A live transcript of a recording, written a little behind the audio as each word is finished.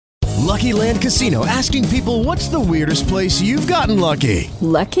Lucky Land Casino, asking people, what's the weirdest place you've gotten lucky?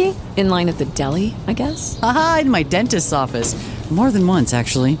 Lucky? In line at the deli, I guess? Aha, in my dentist's office. More than once,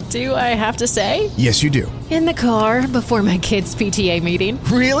 actually. Do I have to say? Yes, you do. In the car before my kids' PTA meeting.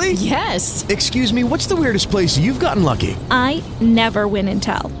 Really? Yes. Excuse me, what's the weirdest place you've gotten lucky? I never win and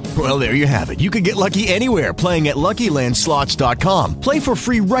tell. Well, there you have it. You can get lucky anywhere, playing at LuckyLandSlots.com. Play for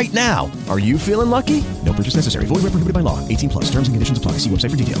free right now. Are you feeling lucky? No purchase necessary. Void where prohibited by law. 18+. Terms and conditions apply. See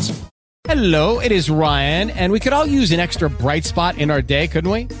website for details. Hello, it is Ryan, and we could all use an extra bright spot in our day, couldn't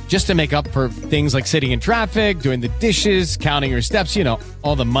we? Just to make up for things like sitting in traffic, doing the dishes, counting your steps, you know,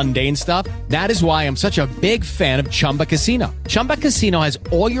 all the mundane stuff. That is why I'm such a big fan of Chumba Casino. Chumba Casino has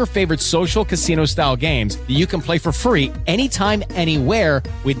all your favorite social casino-style games that you can play for free anytime, anywhere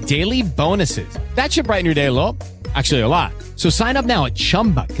with daily bonuses. That should brighten your day a little. Actually, a lot. So sign up now at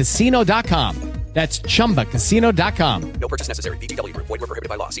ChumbaCasino.com. That's ChumbaCasino.com. No purchase necessary. VGW Group. Void where prohibited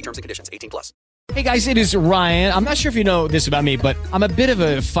by law. See terms and conditions. 18+. Hey guys, it is Ryan. I'm not sure if you know this about me, but I'm a bit of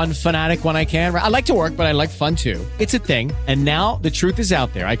a fun fanatic when I can. I like to work, but I like fun too. It's a thing. And now the truth is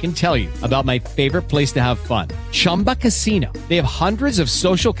out there. I can tell you about my favorite place to have fun. Chumba Casino. They have hundreds of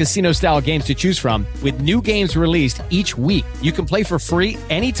social casino style games to choose from with new games released each week. You can play for free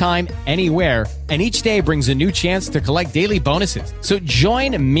anytime, anywhere. And each day brings a new chance to collect daily bonuses. So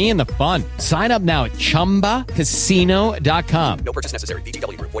join me in the fun. Sign up now at ChumbaCasino.com. No purchase necessary.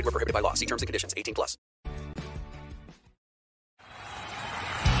 VGW Group. Void where prohibited by law. See terms and conditions. 18+.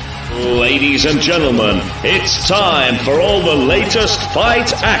 Ladies and gentlemen, it's time for all the latest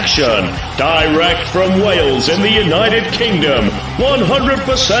fight action. Direct from Wales in the United Kingdom.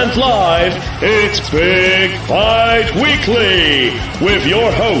 100% live. It's Big Fight Weekly. With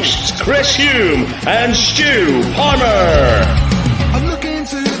your hosts, Chris Hume and Stu Palmer. I look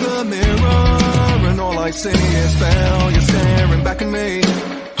into the mirror and all I see is failure staring back at me.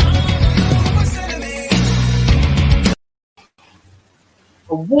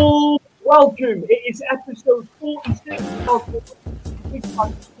 A warm welcome. It is episode 46 of Big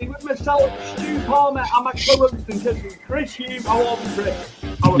Fight with myself, Stu Palmer, and my co-host and cousin Chris Hume. How are you, Chris?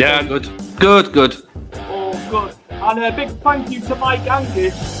 Yeah, good. Good. Oh, good. And a big thank you to Mike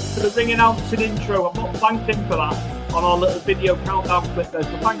Angus for the ring announcing intro. I've not thanked him for that on our little video countdown clip there.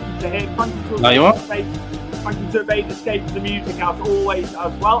 So thank you to him. Thank you to Thank you to Evade Escape for the music as always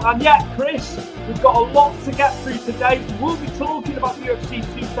as well. And yeah, Chris, we've got a lot to get through today. We'll be talking about UFC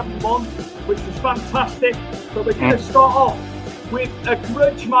 271, which was fantastic. But we're going to start off with a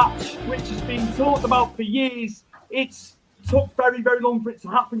grudge match, which has been talked about for years. It's took very, very long for it to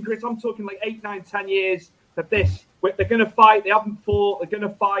happen, Chris. I'm talking like 8, 9, 10 years of this. They're going to fight. They haven't fought. They're going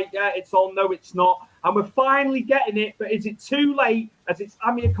to fight. Yeah, it's on. No, it's not. And we're finally getting it. But is it too late as it's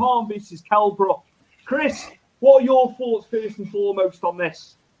Amir Khan versus Kell Brook? Chris, what are your thoughts first and foremost on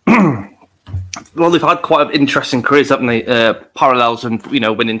this? Well, they've had quite an interesting careers, haven't they? Parallels and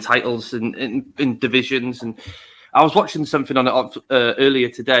winning titles in divisions. And I was watching something on it earlier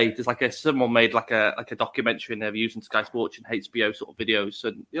today. There's someone made like a documentary, and they're using Sky Sports and HBO sort of videos.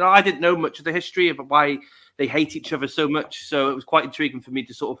 And I didn't know much of the history of why they hate each other so much. So it was quite intriguing for me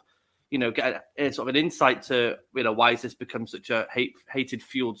to sort of get a sort of an insight to why has this become such a hated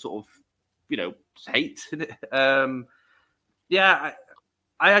fueled sort of hate.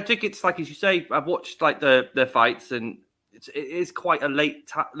 I think it's like, as you say, I've watched their fights, and it is quite a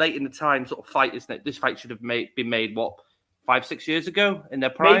late in the time sort of fight, isn't it? This fight should have been made 5-6 years ago in their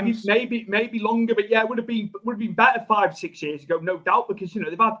primes. Maybe longer, but yeah, it would have been better 5-6 years ago, no doubt, because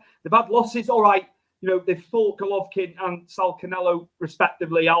they've had losses. All right, they've fought Golovkin and Sal Canelo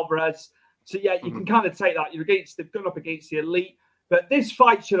respectively, Alvarez. So yeah, you can kind of take that. They've gone up against the elite. But this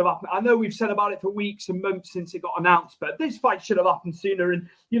fight should have happened. I know we've said about it for weeks and months since it got announced, but this fight should have happened sooner. And,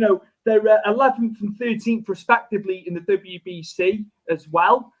 they're 11th and 13th respectively in the WBC as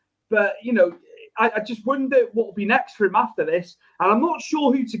well. But, I just wonder what will be next for him after this. And I'm not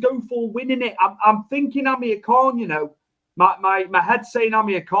sure who to go for winning it. I'm thinking Amir Khan, My head's saying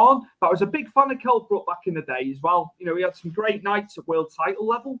Amir Khan. But I was a big fan of Kell Brook back in the day as well. He had some great nights at world title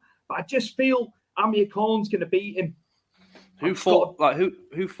level. But I just feel Amir Khan's going to beat him. Who's out of the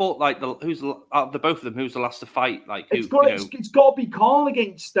both of them? Who's the last to fight? It's got to be Khan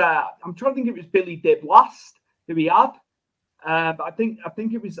against. I'm trying to think if it was Billy Dibb last who he had, but I think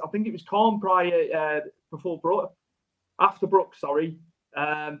it was Khan prior before Brook, after Brook. Sorry,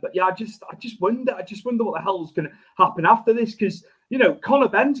 but yeah, I just wonder what the hell's going to happen after this, because Conor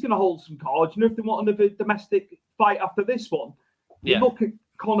Benn's going to hold some cards. If they want another domestic fight after this one, you look at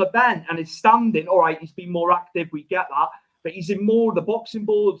Conor Benn and his standing. All right, he's been more active. We get that. But he's in more of the boxing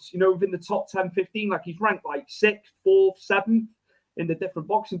boards, within the top 10, 15. Like he's ranked 6th, 4th, 7th. in the different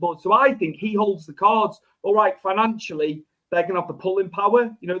boxing boards. So I think he holds the cards. All right, financially, they're going to have the pulling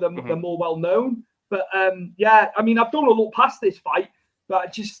power. You know, they're more well known. But yeah, I mean, I don't want to look past this fight, but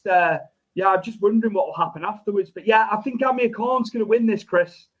I'm just wondering what will happen afterwards. But yeah, I think Amir Khan's going to win this,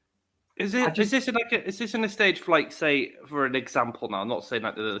 Chris. Is this in a stage for, like, say, for an example now? I'm not saying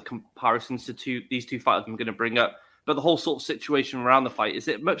that the comparisons to these two fighters I'm going to bring up, but the whole sort of situation around the fight, is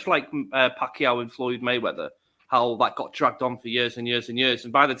it much like Pacquiao and Floyd Mayweather, how that got dragged on for years and years and years,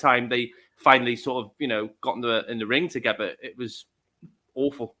 and by the time they finally sort of, you know, got in the ring together, it was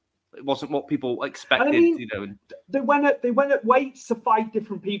awful. It wasn't what people expected, you know. They went at weights to fight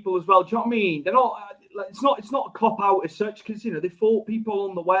different people as well. Do you know what I mean? They're not. It's not a cop out as such, because, you know, they fought people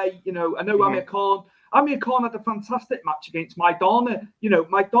on the way. You know, I know Amir Khan had a fantastic match against Maidana. You know,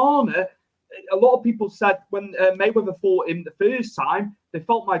 Maidana. A lot of people said when Mayweather fought him the first time, they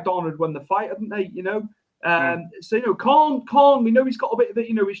felt Maidana had won the fight, hadn't they? You know. So, you know, Khan, we know he's got a bit of it.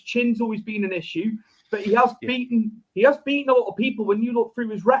 You know, his chin's always been an issue. But he has beaten a lot of people. When you look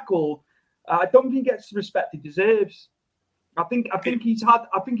through his record, I don't think he gets the respect he deserves. I think he's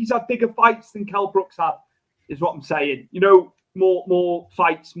had bigger fights than Kell Brook's had, is what I'm saying. You know, more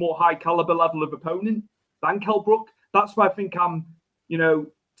fights, more high caliber level of opponent than Kell Brook. That's why I think I'm, you know,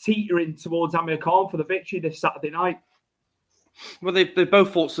 teetering towards Amir Khan for the victory this Saturday night. Well, they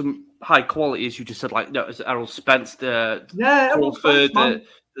both fought some high quality, as you just said, like, you know, Errol Spence, Crawford,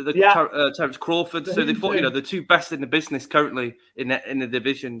 Terence Crawford. So they fought, you know, the two best in the business currently in the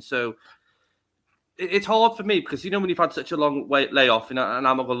division. So it's hard for me because, you know, when you've had such a long layoff, and I'm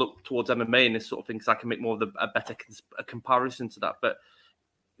going to look towards MMA and this sort of thing, because I can make more of a better comparison to that. But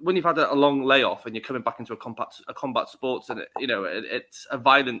when you've had a long layoff and you're coming back into a combat sports, and it's a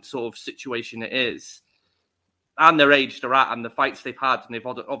violent sort of situation, it is. And their age they're at, and the fights they've had, and they've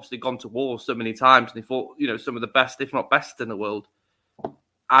obviously gone to war so many times, and they fought, you know, some of the best, if not best, in the world,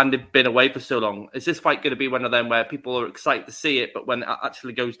 and they've been away for so long. Is this fight going to be one of them where people are excited to see it, but when it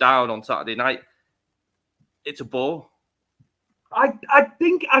actually goes down on Saturday night, it's a bore? I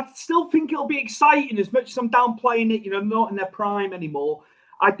still think it'll be exciting, as much as I'm downplaying it. You know, not in their prime anymore.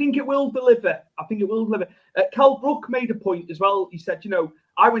 I think it will deliver. Kell Brook made a point as well. He said, you know,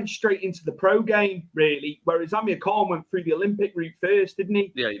 I went straight into the pro game, really, whereas Amir Khan went through the Olympic route first, didn't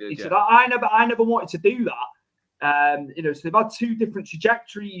he? Yeah, he did. He said, I never wanted to do that. You know, so they've had two different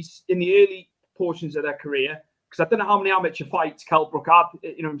trajectories in the early portions of their career. Because I don't know how many amateur fights Kell Brook had,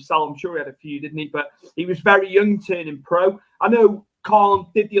 you know, himself. I'm sure he had a few, didn't he? But he was very young turning pro. I know Khan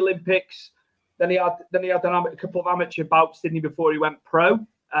did the Olympics. Then he had a couple of amateur bouts, didn't he, before he went pro?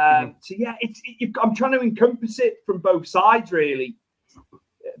 So yeah, I'm trying to encompass it from both sides, really.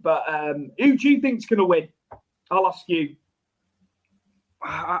 But who do you think's going to win? I'll ask you.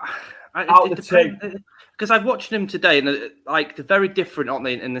 Out of the two, because I've watched them today, and like they're very different, aren't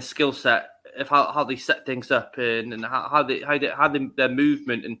they, in the skill set of how they set things up and how their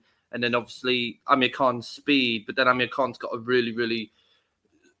movement, and then obviously Amir Khan's speed, but then Amir Khan's got a really, really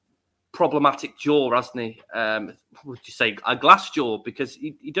problematic jaw, hasn't he? Would you say a glass jaw? Because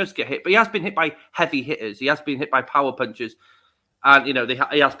he does get hit, but he has been hit by heavy hitters. He has been hit by power punches. And, you know,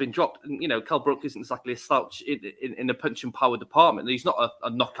 he has been dropped. And, you know, Kell Brook isn't exactly a slouch in the punch and power department. He's not a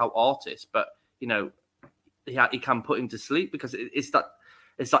knockout artist, but, you know, he can put him to sleep, because it's that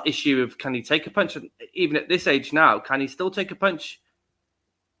issue of, can he take a punch? And even at this age now, can he still take a punch?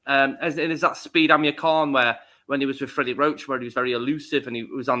 And is that speed Amir Khan, where when he was with Freddie Roach, where he was very elusive and he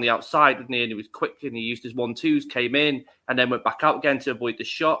was on the outside, and he was quick and he used his 1-2s, came in and then went back out again to avoid the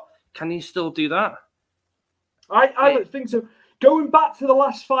shot. Can he still do that? I don't think so. Going back to the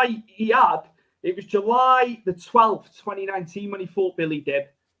last fight he had, it was July the 12th, 2019, when he fought Billy Dibb.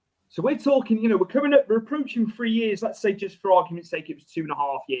 So we're talking, you know, we're approaching 3 years. Let's say, just for argument's sake, it was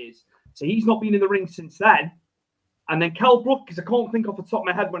 2.5 years. So he's not been in the ring since then. And then Kell Brook, because I can't think off the top of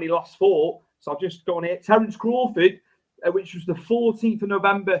my head when he last fought, so I'll just go on here. Terence Crawford, which was the 14th of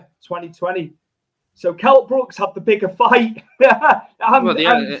November, 2020. So Kell Brook's had the bigger fight.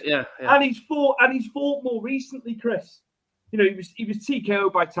 And he's fought more recently, Chris. You know, he was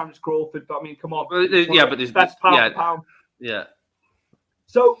TKO by Terence Crawford, but I mean, come on. But there's best pound for pound. Yeah.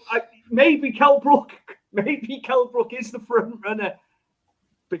 So maybe Kell Brook is the front runner,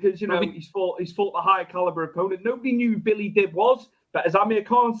 because, you know, he's fought the higher caliber opponent. Nobody knew who Billy Dibb was, but as Amir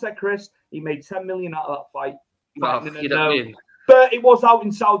Khan said, Chris, he made 10 million out of that fight. But it was out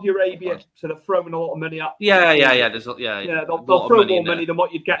in Saudi Arabia, so they're throwing a lot of money at. Yeah. They'll throw more money than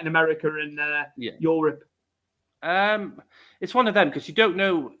what you'd get in America and Europe. It's one of them, because you don't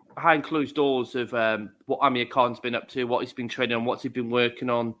know behind closed doors of what Amir Khan's been up to, what he's been training on, what he's been working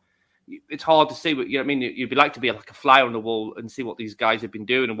on. it's hard to see what you know. What I mean, you'd be like to be like a fly on the wall and see what these guys have been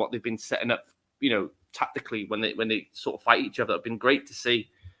doing and what they've been setting up. Tactically when they sort of fight each other. It's been great to see.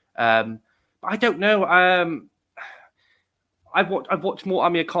 But I don't know. I've watched more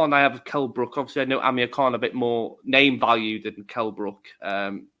Amir Khan than I have of Kell Brook. Obviously, I know Amir Khan a bit more name value than Kell Brook.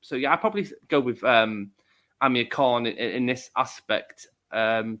 So yeah, I'd probably go with Amir Khan in this aspect.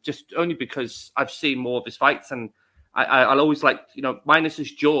 Just only because I've seen more of his fights, and I'll always like, minus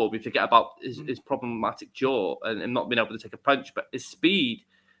his jaw, we forget about his problematic jaw and not being able to take a punch, but his speed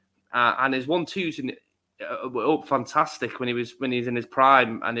and his 1-2s were up fantastic when he's in his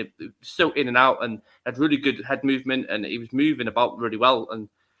prime, and it was so in and out and had really good head movement, and he was moving about really well. And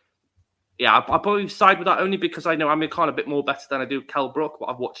yeah, I'll probably side with that only because I know Amir Khan a bit more better than I do Kell Brook. But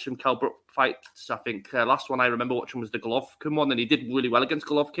I've watched some Kell Brook fights. I think last one I remember watching was the Golovkin one, and he did really well against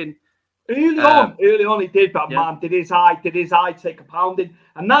Golovkin. Early on he did, but man, did his eye take a pounding?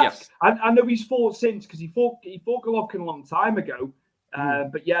 And that's I know he's fought since, because he fought Golovkin a long time ago.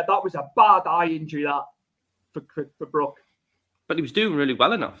 But yeah, that was a bad eye injury that for Brook. But he was doing really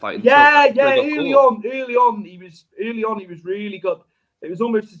well in that fight. Early on he was really good. It was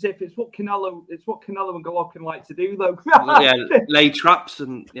almost as if it's what Canelo and Golovkin like to do, though. Lay traps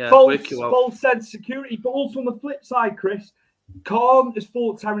and false sense of security. But also on the flip side, Chris, Khan has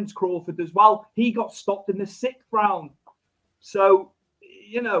fought Terence Crawford as well. He got stopped in the 6th round. So,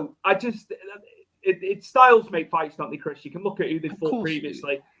 I just it styles make fights, don't they, Chris? You can look at who they fought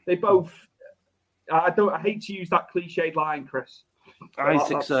previously. They both. I hate to use that cliched line, Chris.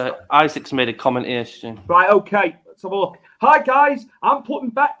 Isaac's made a comment here, Stu. Right, okay. Let's have a look. Hi, guys. I'm putting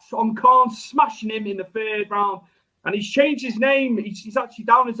bets on Khan smashing him in the 3rd round. And he's changed his name. He's actually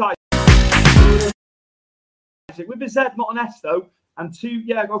down as Isaac. With a Z, not an S, though. And 2,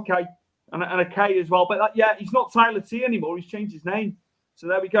 okay. And a K as well. But he's not Tyler T anymore. He's changed his name. So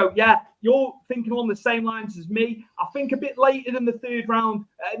there we go. Yeah, you're thinking along the same lines as me. I think a bit later than the 3rd round.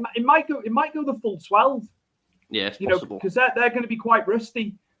 It might go the full 12. Yeah, it's possible. Because they're going to be quite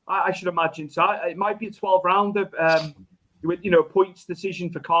rusty, I should imagine. So it might be a 12-rounder with points decision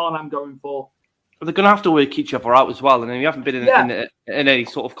for Khan. I'm going for. But they're going to have to work each other out as well. And you haven't been in any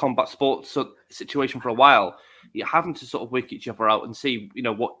sort of combat sports situation for a while. You're having to sort of work each other out and see,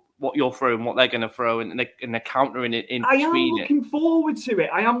 what you're throwing, what they're going to throw, and they're countering it in between. I am looking forward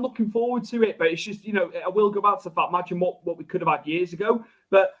to it. But it's just, I will go back to the fact, imagine what we could have had years ago.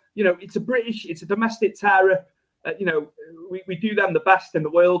 But, it's a domestic terror. We do them the best in the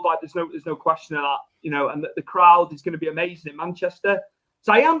world. Like there's no question of that. And the crowd is going to be amazing in Manchester.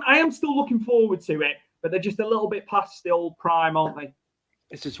 So I am still looking forward to it. But they're just a little bit past the old prime, aren't they?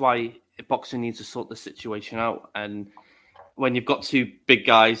 This is why boxing needs to sort the situation out. And when you've got 2 big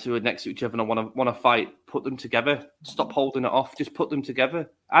guys who are next to each other and want to fight, put them together. Stop holding it off. Just put them together.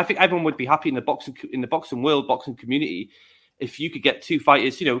 I think everyone would be happy in the boxing world, boxing community, if you could get 2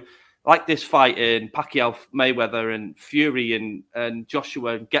 fighters, like this fight in Pacquiao, Mayweather, and Fury and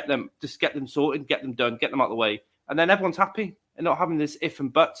Joshua, and get them sorted, get them done, get them out of the way, and then everyone's happy and not having this if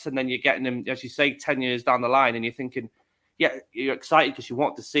and buts. And then you're getting them, as you say, 10 years down the line, and you're thinking, yeah, you're excited because you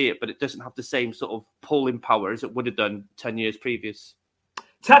want to see it, but it doesn't have the same sort of pulling power as it would have done 10 years previous.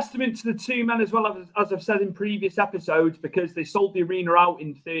 Testament to the 2 men as well, as I've said in previous episodes, because they sold the arena out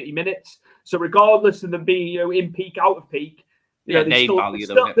in 30 minutes. So regardless of them being in peak, out of peak,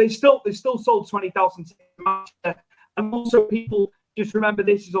 they still sold 20,000 tickets. And also, people just remember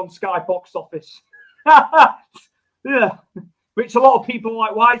this is on Sky Box Office. Which a lot of people are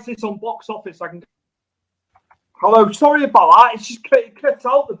like, why is this on Box Office? Hello, sorry about that. It's just clipped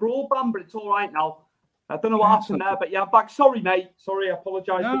out the broadband, but it's all right now. I don't know what happened there, but yeah, I'm back. Sorry, mate. Sorry, I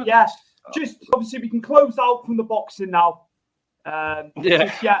apologise. No, but yeah, just obviously we can close out from the boxing now.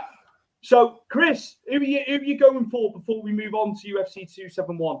 So, Chris, who are you going for before we move on to UFC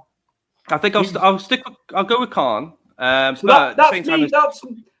 271? I think I'll go with Khan. So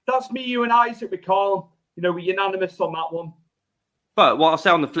that's me, you, and Isaac with Khan. We're unanimous on that one. But what I'll say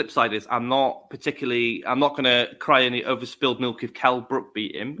on the flip side is I'm not going to cry any over spilled milk if Kell Brook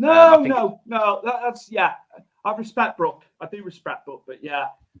beat him. No. I respect Brook. I do respect Brook, but yeah.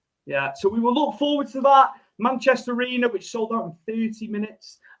 So we will look forward to that. Manchester Arena, which sold out in 30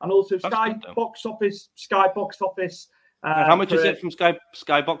 minutes, and also Sky Box Office. How much is it from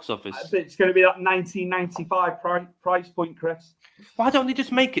Sky Box Office? It's going to be that $19.95 price point, Chris. Why don't they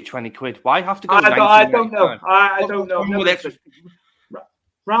just make it 20 quid? Why have to go? I don't know. I don't know.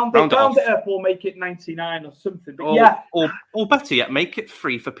 Round it up or make it 99 or something. But or better yet, make it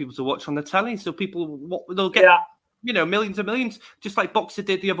free for people to watch on the telly, so they'll get millions and millions, just like Boxer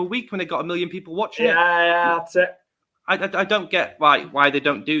did the other week when they got 1 million people watching it. Yeah, that's it. I don't get why they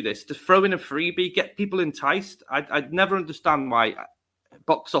don't do this. To throw in a freebie, get people enticed. I never understand why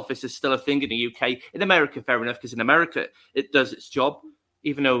box office is still a thing in the UK. In America, fair enough, because in America it does its job.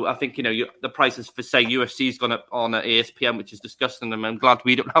 Even though I think the prices for say UFC's gone up on ESPN, which is disgusting, and I'm glad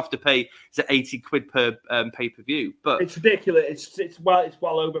we don't have to pay £80 per pay-per-view. But it's ridiculous. It's well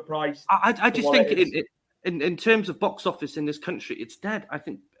overpriced. I just think in terms of box office in this country, it's dead. I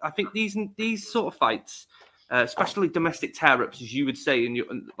think these sort of fights, especially domestic tear-ups, as you would say in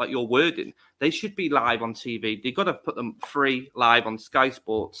your wording, they should be live on TV. They've got to put them free live on Sky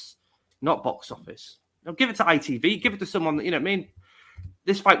Sports, not box office. Now, give it to ITV. Give it to someone that,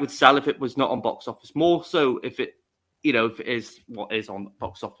 this fight would sell if it was not on box office. More so if it is what is on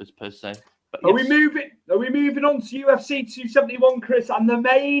box office per se. But Are we moving on to UFC 271, Chris? And the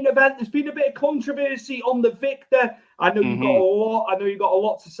main event, there's been a bit of controversy on the victor. I know you've got a lot. I know you've got a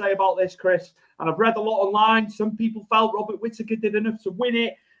lot to say about this, Chris. And I've read a lot online. Some people felt Robert Whittaker did enough to win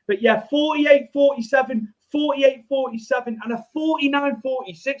it. But yeah, 48-47, 48-47, and a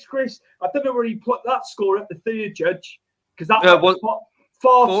 49-46, Chris. I don't know where he put that score at the third judge, because that was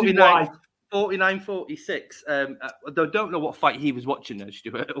far too wide. 49-46. I don't know what fight he was watching though,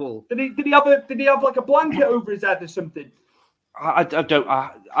 Stuart, at all. Did he have like a blanket over his head or something? I don't.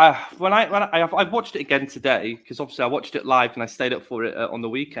 I watched it again today, because obviously I watched it live and I stayed up for it on the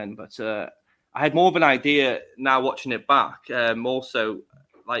weekend. But I had more of an idea now watching it back. Also,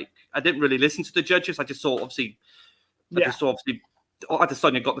 like, I didn't really listen to the judges. I just saw obviously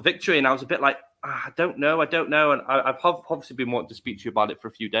Adesanya got the victory, and I was a bit like, I don't know. And I've obviously been wanting to speak to you about it for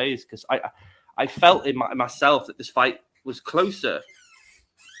a few days, because I felt in myself that this fight was closer.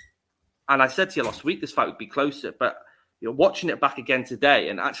 And I said to you last week, this fight would be closer. But watching it back again today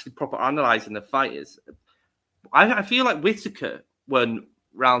and actually proper analysing the fight is, I feel like Whittaker won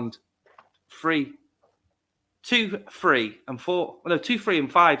round 3, 2, 3, and 4. No, 2, 3,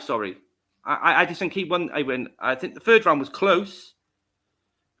 and 5. Sorry, I just think he won. I think the third round was close.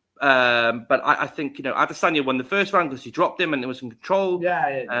 But I think, Adesanya won the first round because he dropped him and it was in control.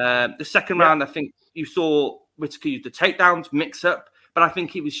 The second round, I think you saw Whittaker use the takedowns, mix up, but I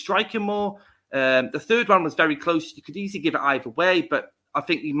think he was striking more. The third round was very close. You could easily give it either way, but I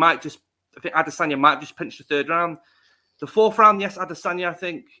think Adesanya might just pinch the third round. The fourth round, yes, Adesanya, I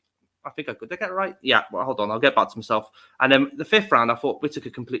think I got it. Did I get it right? Yeah, well, hold on, I'll get back to myself. And then the fifth round, I thought Whittaker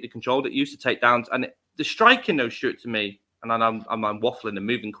completely controlled it, used the takedowns, and the striking, though, Stuart, to me, and I'm waffling and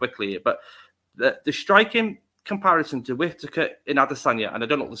moving quickly here, but the striking comparison to Whittaker in Adesanya, and I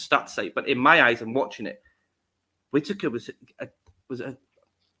don't know what the stats say, but in my eyes, and watching it, Whittaker was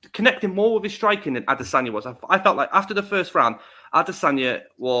connecting more with his striking than Adesanya was. I felt like after the first round, Adesanya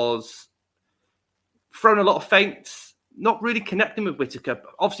was throwing a lot of feints, not really connecting with Whittaker,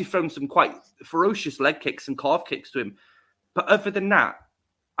 obviously throwing some quite ferocious leg kicks and calf kicks to him. But other than that,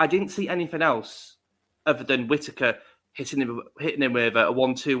 I didn't see anything else other than Whittaker hitting him with a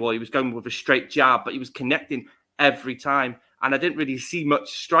 1-2, or he was going with a straight jab, but he was connecting every time. And I didn't really see much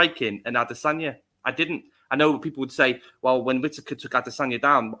striking in Adesanya. I didn't. I know people would say, well, when Whittaker took Adesanya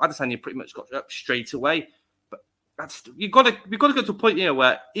down, Adesanya pretty much got up straight away. But we've got to go to a point,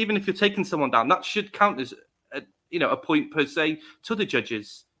 where even if you're taking someone down, that should count as a point per se to the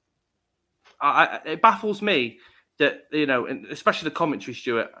judges. It baffles me that, and especially the commentary,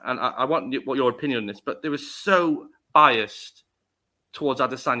 Stuart, and I want what your opinion on this, but they were so biased towards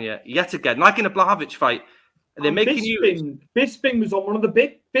Adesanya yet again, like in a Blachowicz fight. And they're making Bisping was on one of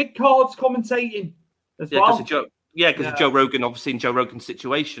the big cards commentating as well. Because of Joe Rogan, obviously in Joe Rogan's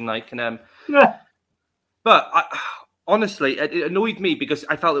situation, But honestly, it annoyed me because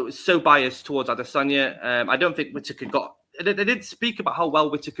I felt it was so biased towards Adesanya. I don't think Whittaker they didn't speak about how well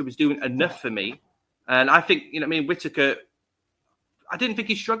Whittaker was doing enough for me. And I think, Whittaker, I didn't think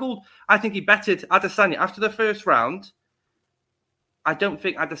he struggled. I think he betted Adesanya after the first round. I don't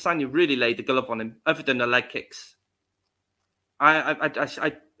think Adesanya really laid the glove on him, other than the leg kicks.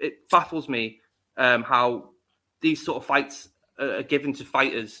 It baffles me how these sort of fights are given to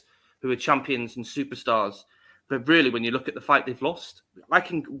fighters who are champions and superstars. But really, when you look at the fight they've lost, I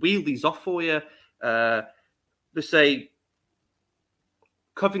can wheel these off for you. Let's say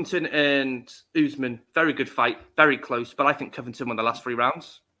Covington and Usman, very good fight, very close, but I think Covington won the last 3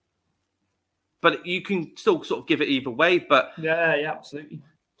 rounds. But you can still sort of give it either way. But yeah, absolutely.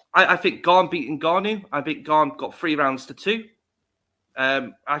 I think Garn beating Garnu. I think Garn got 3 rounds to 2.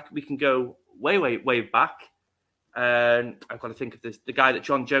 We can go way back. And I've got to think of this: the guy that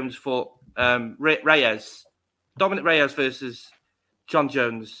John Jones fought, Reyes, Dominic Reyes versus John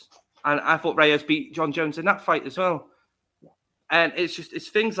Jones, and I thought Reyes beat John Jones in that fight as well. And it's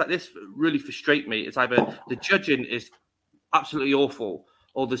things like this that really frustrate me. It's either the judging is absolutely awful,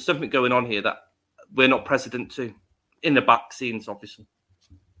 or there's something going on here that we're not precedent to in the back scenes, obviously.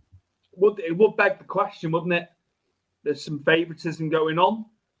 It would beg the question, wouldn't it? There's some favouritism going on.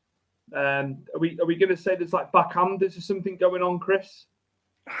 Are we going to say there's like backhanders or something going on, Chris?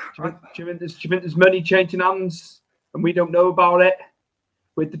 Do you think there's money changing hands and we don't know about it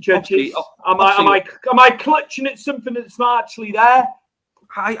with the judges? Am I clutching at something that's not actually there?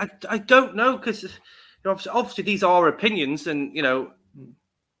 I don't know, because obviously these are opinions, and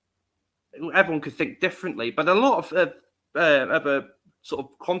everyone could think differently. But a lot of other sort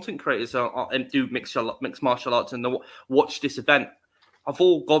of content creators do mixed martial arts and watch this event. I've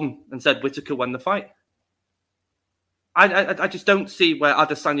all gone and said Whittaker won the fight. I just don't see where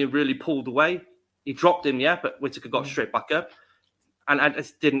Adesanya really pulled away. He dropped him, yeah, but Whittaker got straight back up. And I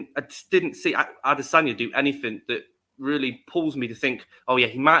just didn't see Adesanya do anything that really pulls me to think, oh yeah,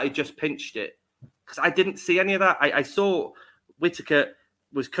 he might have just pinched it. Because I didn't see any of that. I saw Whittaker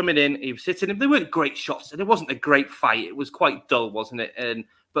was coming in, he was hitting him. They weren't great shots, and it wasn't a great fight. It was quite dull, wasn't it?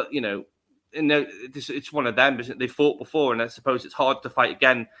 But it's one of them, isn't it? They fought before, and I suppose it's hard to fight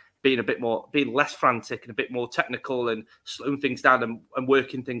again, being less frantic and a bit more technical and slowing things down and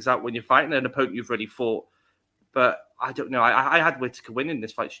working things out when you're fighting an opponent you've already fought. But I don't know. I had Whittaker winning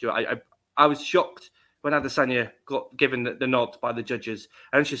this fight, Stuart. I was shocked when Adesanya got given the nod by the judges.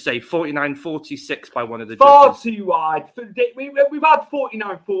 I should say 49-46 by one of the judges. Far too wide. We've had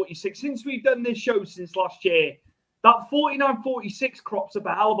 49-46 since we've done this show since last year. That 49-46 crops up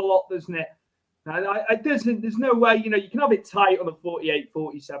a hell of a lot, doesn't it? There's no way, you can have it tight on a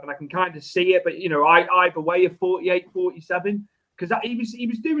 48-47. I can kind of see it, but, either way, a 48-47, because he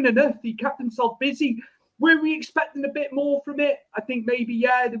was doing enough. He kept himself busy. Were we expecting a bit more from it? I think maybe,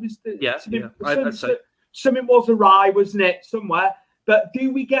 there was something was awry, wasn't it, somewhere? But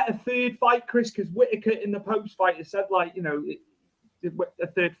do we get a third fight, Chris? Because Whittaker in the post-fight has said, a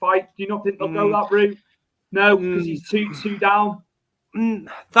third fight. Do you not think they'll go that route? No, because he's two down.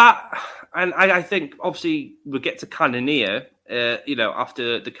 I think obviously we'll get to Cannonier,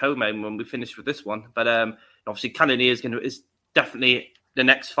 after the co-main when we finish with this one. But obviously Cannonier is definitely the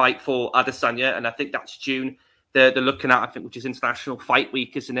next fight for Adesanya, and I think that's June. They're looking at, I think, which is International Fight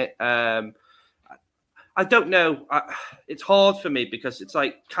Week, isn't it? I don't know. It's hard for me because it's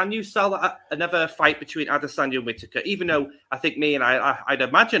like, can you sell another fight between Adesanya and Whittaker? Even though I think I'd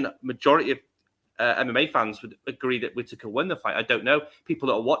imagine majority of MMA fans would agree that Whittaker won the fight. I don't know. People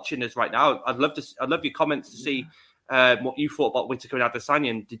that are watching this right now, I'd love your comments to see what you thought about Whittaker and Adesanya.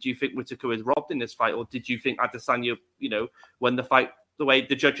 And did you think Whittaker was robbed in this fight, or did you think Adesanya, won the fight the way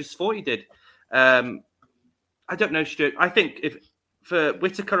the judges thought he did? I don't know, Stuart. I think if for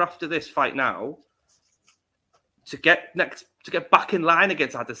Whittaker after this fight now to get back in line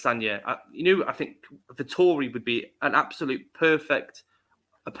against Adesanya, I think Vettori would be an absolute perfect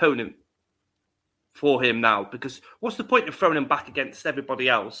opponent for him now, because what's the point of throwing him back against everybody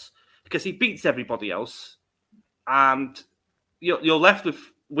else? Because he beats everybody else, and you're left with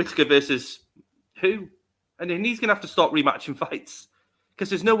Whittaker versus who? And then he's going to have to start rematching fights, because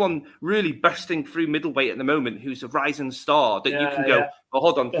there's no one really bursting through middleweight at the moment who's a rising star that you can go, oh,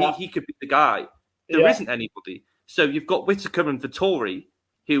 hold on, he could be the guy. There isn't anybody. So you've got Whittaker and Vettori,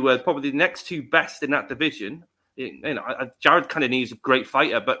 who are probably the next two best in that division. Jared Cannonier is a great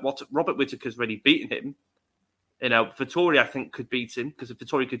fighter, but Robert Whittaker's already beaten him. Vettori, I think, could beat him, because if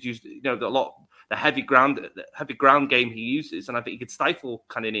Vettori could use the heavy ground game he uses, and I think he could stifle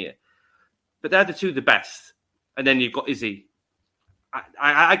Cannonier. But they're the best. And then you've got Izzy.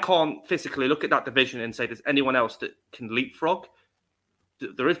 I can't physically look at that division and say there's anyone else that can leapfrog.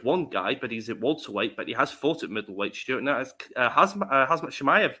 There is one guy, but he's at welterweight, but he has fought at middleweight, Stuart, and that is Hazmat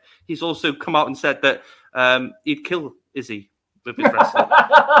Shemaev. He's also come out and said that he'd kill Izzy with his wrestling.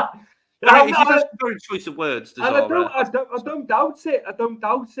 He has a very choice of words. I don't doubt it. I don't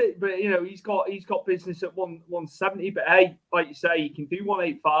doubt it. But he's got business at 170. But hey, like you say, he can do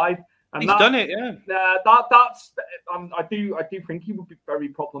 185. And he's done it, yeah. That's. I do think he would be very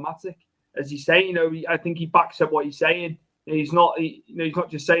problematic, as he's saying. I think he backs up what he's saying. He's not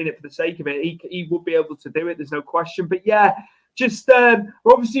just saying it for the sake of it. He would be able to do it. There's no question. But yeah, just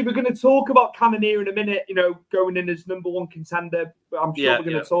obviously we're going to talk about Cannonier in a minute. Going in as number one contender. I'm sure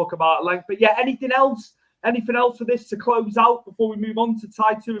we're going to talk about at length. But yeah, anything else for this to close out before we move on to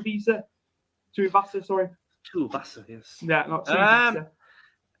Tai Tuivasa? Sorry. Tuivasa, yes. Yeah, not Tuivasa.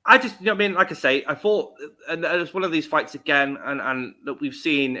 I just, like I say, I thought, and it's one of these fights again, and that we've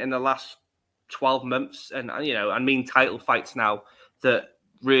seen in the last 12 months, and title fights now, that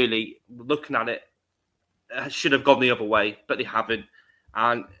really, looking at it, should have gone the other way, but they haven't.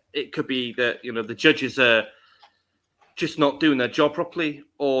 And it could be that the judges are just not doing their job properly,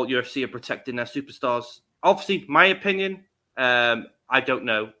 or UFC are protecting their superstars. Obviously, my opinion, I don't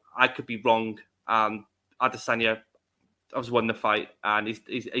know. I could be wrong. Adesanya, I was won the fight, and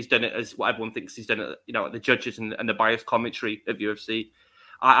he's done it as what everyone thinks he's done it. The judges and the biased commentary of UFC.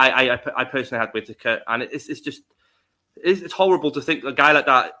 I personally had Whittaker, and it's horrible to think a guy like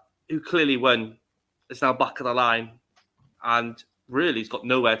that who clearly won is now back of the line, and really he's got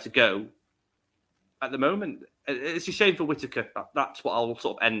nowhere to go at the moment. It's a shame for Whittaker. That's what I'll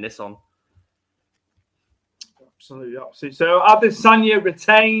sort of end this on. Absolutely. So Adesanya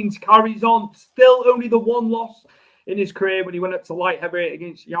retains, carries on. Still only the one loss in his career when he went up to light heavyweight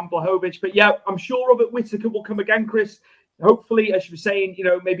against Jan Blachowicz. But yeah, I'm sure Robert Whittaker will come again, Chris. Hopefully, as you were saying,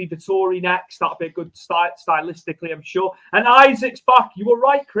 maybe Vittori next. That'll be a good start stylistically, I'm sure. And Isaac's back. You were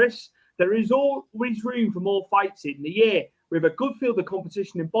right, Chris. There is always room for more fights in the year. We have a good field of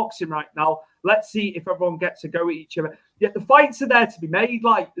competition in boxing right now. Let's see if everyone gets to go at each other. Yet the fights are there to be made,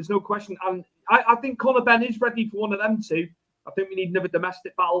 there's no question. And I think Conor Benn is ready for one of them too. I think we need another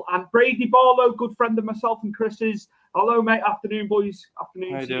domestic battle. And Brady Barlow, good friend of myself and Chris's. Hello, mate. Afternoon, boys.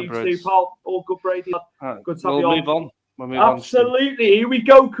 Afternoon to you too, pal. All good, Brady. Good to have you on. We'll move Absolutely. Here we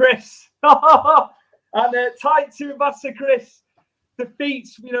go, Chris. And tight Tuivasa, Chris.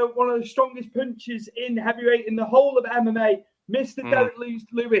 Defeats, one of the strongest punches in heavyweight in the whole of MMA, Mr. Derek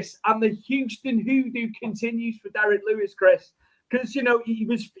Lewis, and the Houston hoodoo continues for Derek Lewis, Chris, because he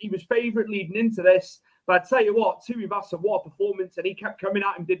was favourite leading into this. But I tell you what, Tuivasa, what a performance, and he kept coming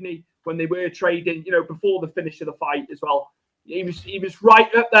at him, didn't he? When they were trading, before the finish of the fight as well. He was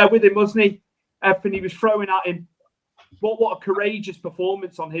right up there with him, wasn't he? And he was throwing at him. What a courageous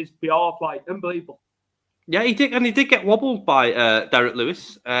performance on his behalf, unbelievable. Yeah, he did, and he did get wobbled by Derek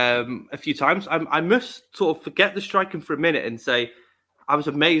Lewis a few times. I must sort of forget the striking for a minute and say I was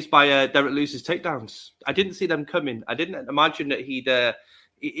amazed by Derek Lewis's takedowns. I didn't see them coming. I didn't imagine that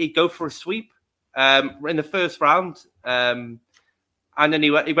he'd go for a sweep in the first round, and then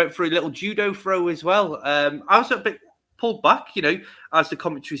he went for a little judo throw as well. I was a bit pulled back, as the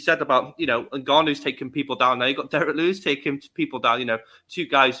commentary said about, Ngannou's taking people down. Now you got Derek Lewis taking people down, two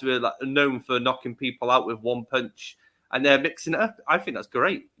guys who are known for knocking people out with one punch, and they're mixing it up. I think that's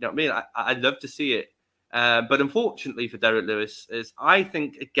great. You know what I mean? I'd love to see it. But unfortunately for Derek Lewis, I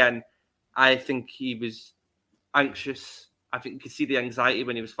think he was anxious. I think you could see the anxiety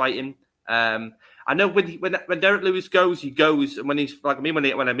when he was fighting. I know when Derek Lewis goes, he goes, and when he's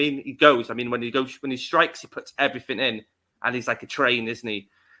he goes. I mean, when he strikes, he puts everything in, and he's like a train, isn't he?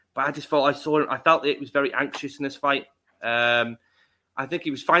 But I just thought I felt it was very anxious in this fight. I think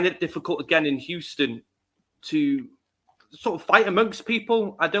he was finding it difficult again in Houston to sort of fight amongst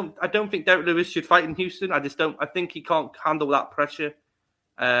people. I don't think Derek Lewis should fight in Houston. I think he can't handle that pressure.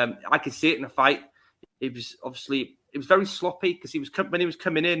 I could see it in the fight. It was very sloppy because when he was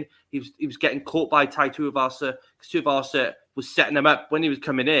coming in, he was getting caught by Tai Tuivasa because Tuivasa was setting him up when he was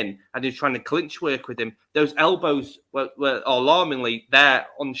coming in, and he was trying to clinch work with him. Those elbows were alarmingly there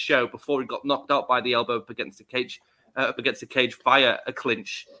on show before he got knocked out by the elbow up against the cage via a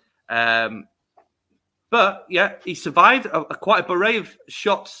clinch. But yeah, he survived quite a beret of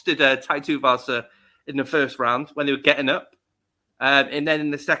shots. Did Tai Tuivasa in the first round when they were getting up, and then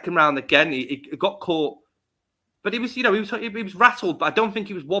in the second round again, he got caught. But he was rattled, but I don't think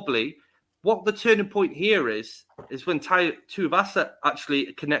he was wobbly. What the turning point here is when Tai Tuivasa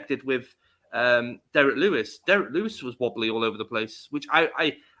actually connected with Derek Lewis. Derek Lewis was wobbly all over the place, which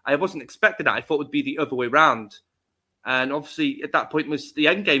I wasn't expecting that. I thought it would be the other way around. And obviously, at that point was the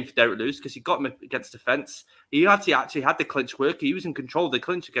end game for Derek Lewis because he got him against the fence. He actually had the clinch work. He was in control of the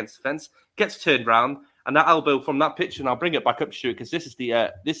clinch against the fence. Gets turned round, and that elbow from that picture, and I'll bring it back up, Stuart, because this is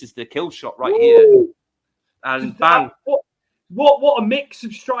the kill shot right here. And bang! What a mix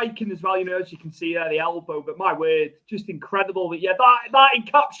of striking as well, as you can see there, the elbow. But my word, just incredible. But yeah, that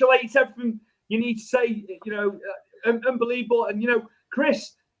encapsulates everything you need to say. Unbelievable. And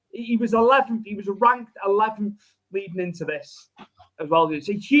Chris, he was 11th. He was ranked 11th leading into this as well. It's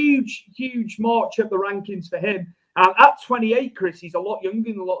a huge march up the rankings for him. And at 28, Chris, he's a lot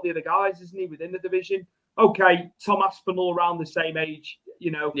younger than a lot of the other guys, isn't he? Within the division. Okay, Tom Aspinall around the same age.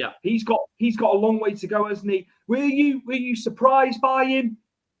 Yeah. He's got a long way to go, hasn't he? Were you surprised by him?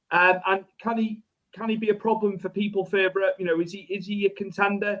 And can he be a problem for people further up? Is he a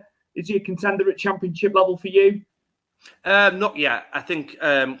contender? Is he a contender at championship level for you? Not yet. I think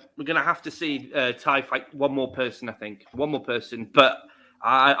we're going to have to see Ty fight one more person. But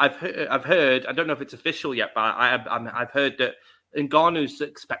I've heard. I don't know if it's official yet, but I've heard that Ngannou's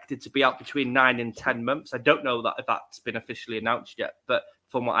expected to be out between 9 and 10 months. I don't know if that's been officially announced yet, but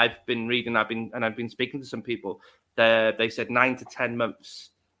from what I've been reading, I've been speaking to some people. They said 9 to 10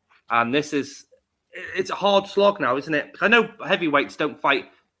 months. And it's a hard slog now, isn't it? I know heavyweights don't fight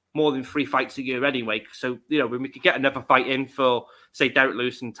more than 3 fights a year anyway. So, when we could get another fight in for, say, Derek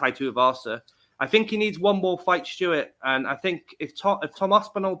Lewis and Tai Tuivasa, I think he needs one more fight, Stuart. And I think if Tom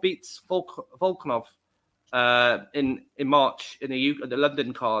Aspinall beats Volkanov in March in the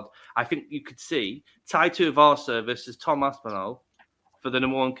London card, I think you could see Tai Tuivasa versus Tom Aspinall for the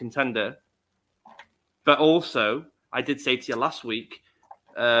number 1 contender. But also, I did say to you last week,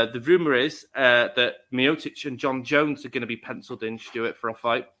 the rumor is that Miocic and John Jones are going to be penciled in, Stuart, for a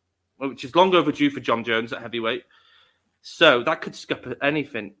fight, which is long overdue for John Jones at heavyweight. So that could scupper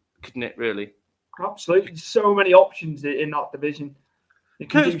anything, couldn't it, really? Absolutely. So many options in that division.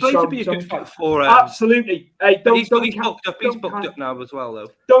 Curtis Blade could be a good fight for... absolutely. Hey, he's booked up. He's booked up now as well,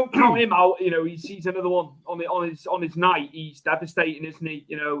 though. Don't count him out. He's another one on his night. He's devastating, isn't he?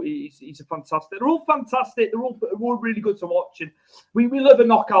 He's a fantastic. They're all fantastic. They're all really good to watch. And we love a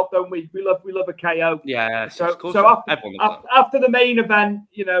knockout, don't we? We love a KO. Yeah. So after the main event,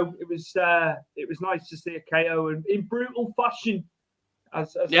 it was nice to see a KO in brutal fashion.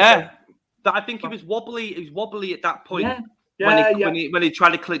 But I think he was wobbly. He was wobbly at that point. When he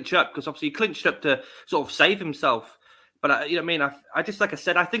tried to clinch up, because obviously he clinched up to sort of save himself. But I just, like I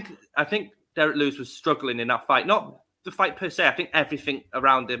said, I think Derek Lewis was struggling in that fight. Not the fight per se. I think everything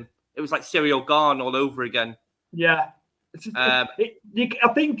around him. It was like Cyril Gane all over again. Yeah. I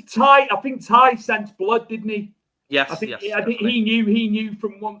think Ty sensed blood, didn't he? Yes. I think he knew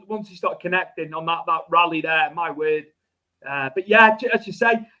from once he started connecting on that rally there. My word. But yeah, as you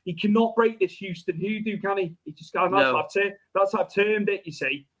say, he cannot break this Houston hoodoo, can he? He just got that's how I've termed it, you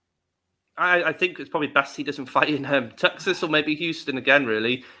see. I think it's probably best he doesn't fight in Texas or maybe Houston again,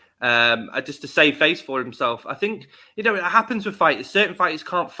 really. Just to save face for himself. I think, it happens with fighters. Certain fighters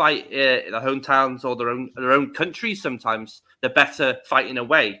can't fight in their hometowns or their own countries sometimes. They're better fighting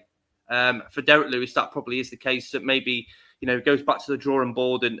away. For Derek Lewis, that probably is the case, that maybe, goes back to the drawing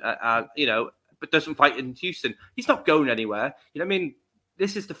board and, but doesn't fight in Houston. He's not going anywhere.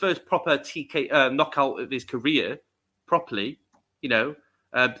 This is the first proper TK knockout of his career, properly.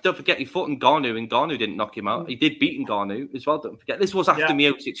 Don't forget he fought in Ngannou, and Ngannou didn't knock him out. He did beat Ngannou as well. Don't forget this was after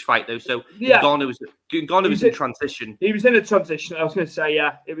Miocic's fight though, so Ngannou was in transition. He was in a transition. I was going to say,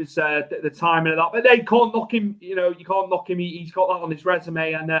 it was the timing of that, but they can't knock him. You can't knock him. He's got that on his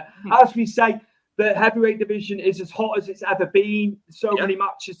resume, and as we say, the heavyweight division is as hot as it's ever been. So many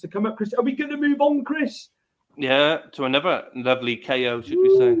matches to come up, Chris. Are we going to move on, Chris? Yeah, to another lovely KO, should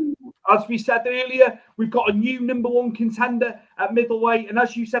we say. As we said earlier, we've got a new number 1 contender at middleweight. And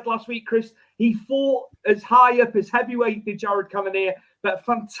as you said last week, Chris, he fought as high up as heavyweight, did Jared Cannonier. But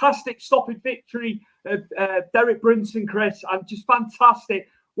fantastic stoppage victory of Derek Brunson, Chris. And just fantastic.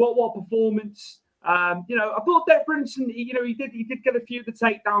 What performance. I thought Derek Brunson, he did get a few of the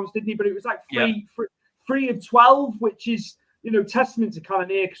takedowns, didn't he? But it was like three of 12, which is, testament to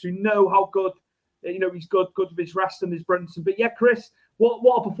Cannonier, because we know how good, he's good with his wrestling, his Brunson. But yeah, Chris,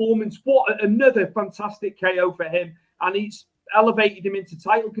 what a performance. What another fantastic KO for him. And he's elevated him into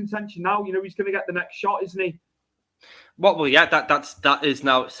title contention now. He's going to get the next shot, isn't he? Well, yeah, that is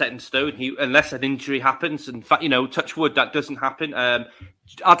now set in stone. Unless an injury happens, and touch wood, that doesn't happen.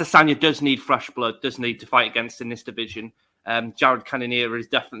 Adesanya does need fresh blood, does need to fight against in this division. Jared Cannonier is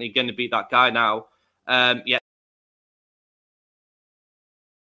definitely going to be that guy now.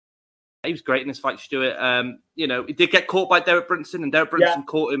 He was great in this fight, Stuart. He did get caught by Derek Brunson, and Derek Brunson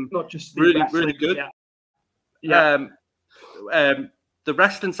caught him not just really good. The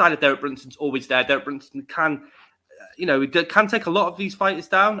wrestling side of Derek Brunson's always there. Derek Brunson can take a lot of these fighters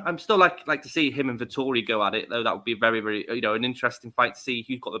down. I'm still like to see him and Vettori go at it, though. That would be very, very, an interesting fight to see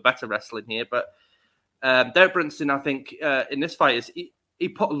who's got the better wrestling here. But Derek Brunson, I think, in this fight, he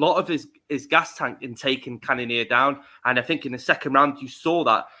put a lot of his gas tank in taking Cannonier down. And I think in the second round, you saw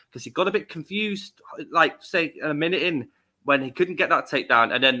that because he got a bit confused, like, say, a minute in when he couldn't get that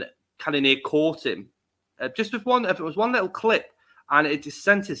takedown. And then Cannonier caught him just with one little clip, and it just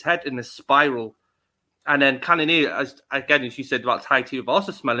sent his head in a spiral. And then Cannonier, as you said about Tai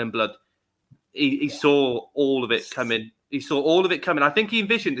Tuivasa smelling blood, he saw all of it coming. I think he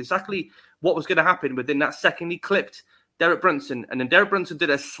envisioned exactly what was going to happen within that second. He clipped Derek Brunson, and then Derek Brunson did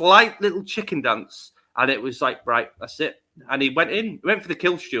a slight little chicken dance, and it was like, right, that's it. And he went for the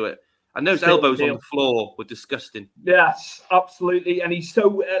kill, Stuart. And those elbows on the floor were disgusting. Yes, absolutely. And he's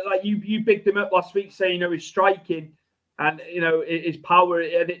so, like you bigged him up last week saying, his striking. And, his power,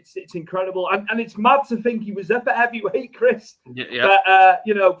 and it's incredible. And it's mad to think he was up at heavyweight, Chris. Yeah.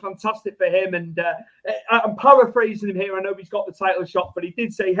 But, fantastic for him. And I'm paraphrasing him here. I know he's got the title shot, but he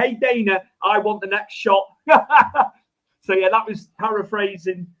did say, "Hey, Dana, I want the next shot." So, yeah, that was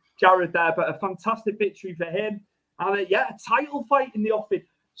paraphrasing Jared there, but a fantastic victory for him. And, a title fight in the offing.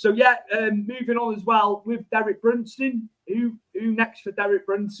 So, moving on as well with Derek Brunson. Who next for Derek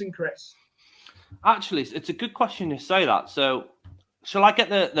Brunson, Chris? Actually, it's a good question to say that. So, shall I get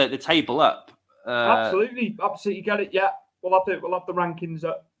the table up? Absolutely get it. Yeah, we'll have the rankings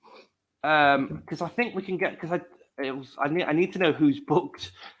up. Because I think we can get. Because I need to know who's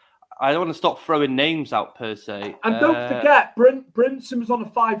booked. I don't want to stop throwing names out per se. And don't forget, Brunson was on a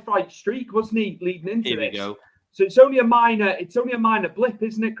 5-fight streak, wasn't he? Leading into here this. We go. So it's only a minor blip,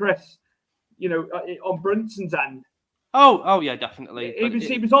 isn't it, Chris? On Brunson's end. Oh yeah, definitely.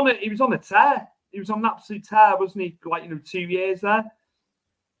 He was on a tear. He was on an absolute tear, wasn't he? 2 years there.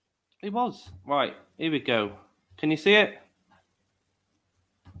 He was. Right, here we go. Can you see it?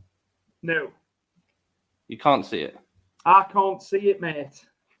 No. You can't see it? I can't see it, mate.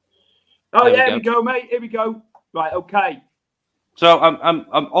 Oh, here we go, mate. Here we go. Right, okay. So I'm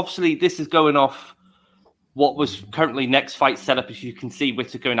obviously this is going off what was currently next fight setup. As you can see,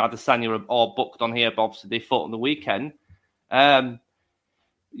 Whittaker and Adesanya are booked on here, but obviously they fought on the weekend.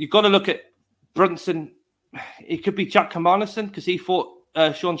 You've got to look at Brunson. It could be Jack Hermansson because he fought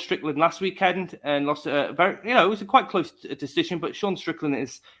Sean Strickland last weekend and lost it was a quite close decision, but Sean Strickland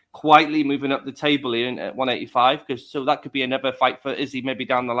is quietly moving up the table here at 185 so that could be another fight for Izzy maybe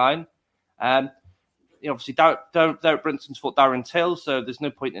down the line. Obviously Derek Brunson's fought Darren Till, so there's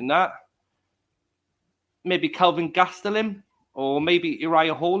no point in that. Maybe Kelvin Gastelum or maybe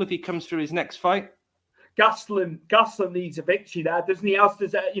Uriah Hall if he comes through his next fight. Gastelum needs a victory there, doesn't he? You have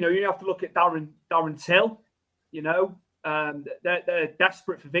to look at Darren Till. They're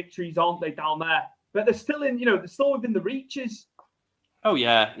desperate for victories, aren't they, down there? But they're still they're still within the reaches. Oh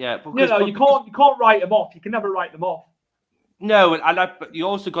yeah. You can't write them off. You can never write them off. No, but you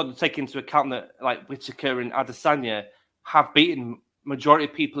also got to take into account that like Whittaker and Adesanya have beaten majority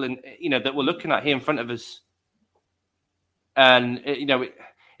of people that we're looking at here in front of us, and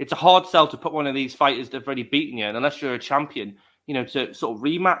it's a hard sell to put one of these fighters that have already beaten you, and unless you're a champion, to sort of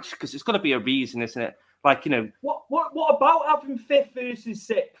rematch because it's got to be a reason, isn't it? Like what about having 5th versus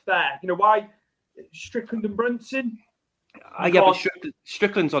 6th there? Why Strickland and Brunson? But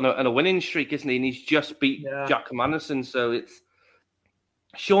Strickland's on a winning streak, isn't he? And he's just beat Jack Hermansson, so it's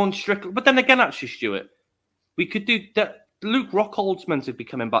Sean Strickland. But then again, actually, Stuart, we could do that. Luke Rockhold's meant to be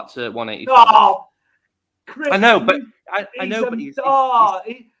coming back to 185. Oh, Chris, I know, but he's all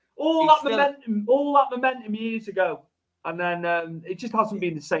that momentum years ago, and then it just hasn't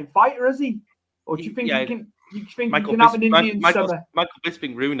been the same fighter, has he? Or do you think he can? You think he can have an Indian summer? Michael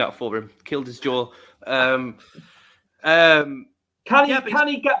Bisping ruined that for him, killed his jaw. Can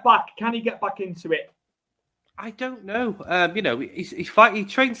he get back? Can he get back into it? I don't know. He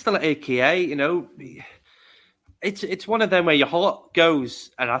trains still at AKA. It's one of them where your heart goes,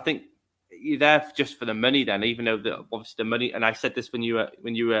 and I think you're there just for the money. Then, even though obviously the money, and I said this when you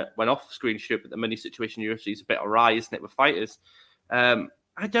went off screen, but the money situation in UFC is a bit awry, isn't it, with fighters?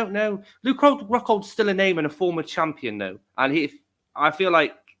 I don't know. Luke Rockhold's still a name and a former champion, though, and I feel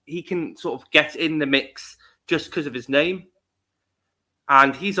like he can sort of get in the mix just because of his name.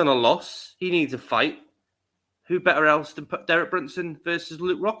 And he's on a loss. He needs a fight. Who better else than put Derek Brunson versus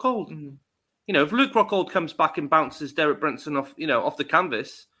Luke Rockhold? Mm. If Luke Rockhold comes back and bounces Derek Brunson off the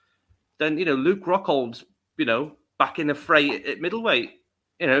canvas, then Luke Rockhold's back in the fray at middleweight.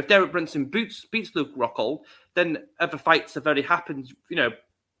 If Derek Brunson beats Luke Rockhold, then other fights have already happened.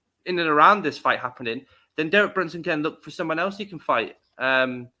 In and around this fight happening, then Derek Brunson can look for someone else he can fight.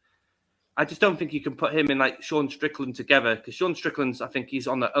 I just don't think you can put him in like Sean Strickland together because Sean Strickland's, I think he's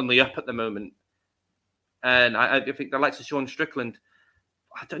on the up at the moment. And I think the likes of Sean Strickland,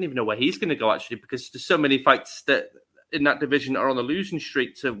 I don't even know where he's going to go actually because there's so many fights that in that division are on a losing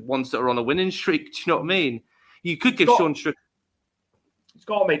streak to ones that are on a winning streak. Do you know what I mean? You could give Sean Strickland. It's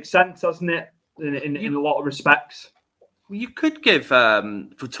got to make sense, hasn't it? In a lot of respects. You could give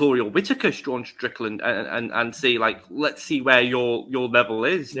Vittorio Whittaker Sean Strickland and see let's see where your level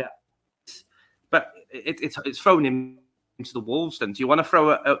is. Yeah. But it's thrown him into the Wolves then. Do you want to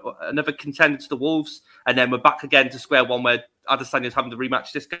throw another contender to the Wolves and then we're back again to square one where Adesanya's having to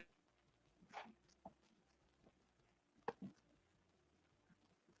rematch this guy?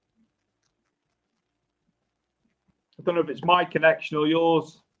 I don't know if it's my connection or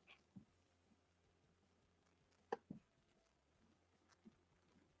yours.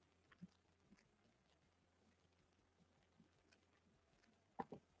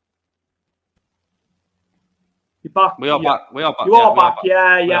 You're back. We are back. We are back. You are back.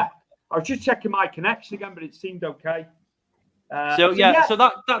 Yeah. Yeah. I was just checking my connection again, but it seemed okay. So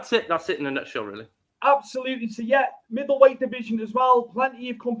that's it. That's it in a nutshell, really. Absolutely. So middleweight division as well. Plenty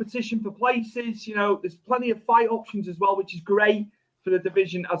of competition for places. There's plenty of fight options as well, which is great for the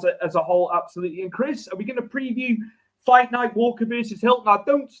division as a whole. Absolutely. And Chris, are we going to preview Fight Night Walker versus Hill? Now, I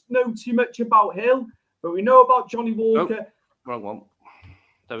don't know too much about Hill, but we know about Johnny Walker. Wrong one.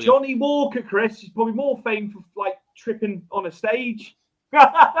 Johnny Walker, Chris, is probably more famed for tripping on a stage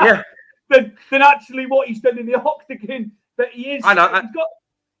than actually what he's done in the octagon. But he is. I know.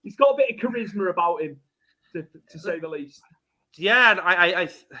 He's got a bit of charisma about him, to say the least. Yeah, and I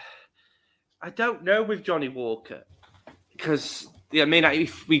don't know with Johnny Walker because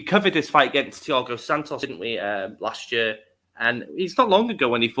we covered this fight against Thiago Santos, didn't we, last year? And it's not long ago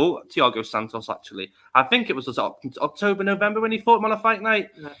when he fought Thiago Santos. Actually, I think it was October, November when he fought him on a fight night.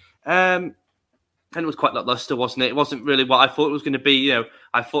 Yeah. And it was quite lackluster, wasn't it? It wasn't really what I thought it was going to be.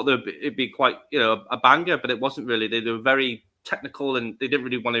 I thought it'd be quite, a banger, but it wasn't really. They were very technical and they didn't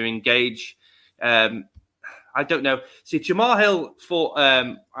really want to engage. I don't know. See, Jamal Hill fought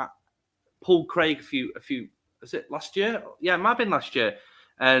Paul Craig a few. Was it last year? Yeah, it might have been last year.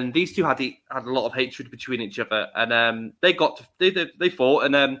 And these two had a lot of hatred between each other, and they fought.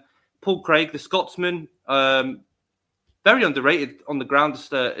 And Paul Craig, the Scotsman. Very underrated on the ground is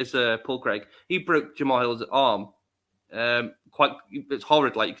Paul Craig. He broke Jamal Hill's arm. It's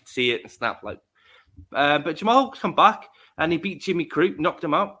horrid, you could see it and snap. But Jamal come back and he beat Jimmy Crute, knocked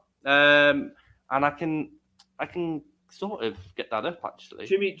him out. And I can sort of get that up actually.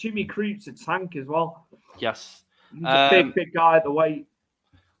 Jimmy Crute's a tank as well. Yes, he's a big guy at the weight.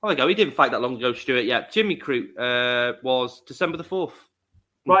 Oh, there we go. He didn't fight that long ago, Stuart. Yeah, Jimmy Crute was December the 4th.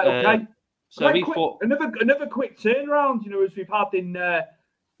 Right. Okay. So he fought another quick turnaround, as we've had in,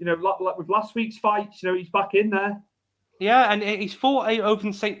 like with last week's fights. He's back in there. Yeah, and he's fought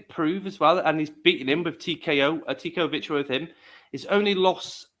Oven St. Preux as well, and he's beaten him with TKO. A TKO victory with him. His only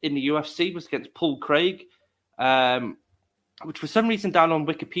loss in the UFC was against Paul Craig, which for some reason down on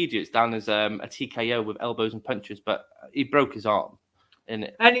Wikipedia it's down as a TKO with elbows and punches, but he broke his arm in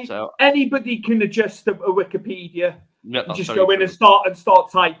it. Anybody can adjust a Wikipedia. Yeah, just go in and start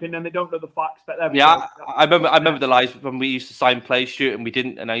typing, and they don't know the facts. But I remember the lies when we used to sign plays, shoot, and we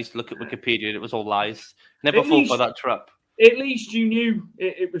didn't. And I used to look at Wikipedia, and it was all lies. Never fall for that trap. At least you knew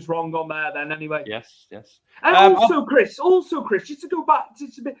it was wrong on there, then. Anyway. Yes. And also, Chris, just to go back to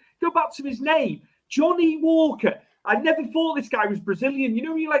his name, Johnny Walker. I never thought this guy was Brazilian.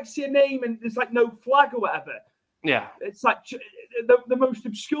 You see a name and there's no flag or whatever. Yeah, it's the most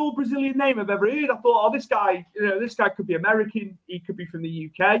obscure Brazilian name I've ever heard. I thought, this guy could be American. He could be from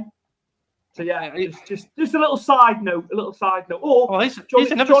the UK. So just a little side note. Or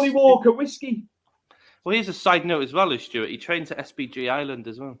Johnny Walker whiskey. Well, here's a side note as well, Stuart. He trains at SBG Island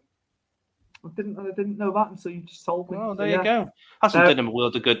as well. I didn't know that until you just told me. Oh, there you go. Hasn't done him a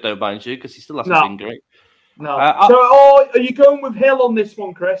world of good though, mind you, because he still hasn't been great. No. Are you going with Hill on this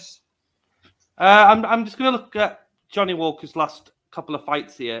one, Chris? I'm just going to look at Johnny Walker's last couple of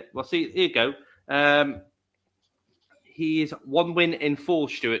fights here. Well, see, here you go. He is 1 win in 4,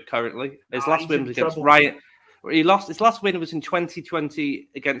 Stuart, currently. His last win was against Ryan. His last win was in 2020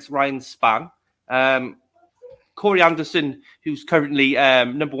 against Ryan Spann. Corey Anderson, who's currently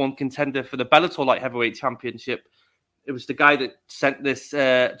number 1 contender for the Bellator Light Heavyweight Championship. It was the guy that sent this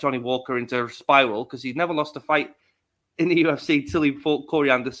Johnny Walker into a spiral because he'd never lost a fight in the UFC till he fought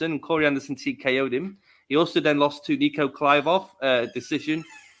Corey Anderson, and Corey Anderson TKO'd him. He also then lost to Niko Kliavov, decision,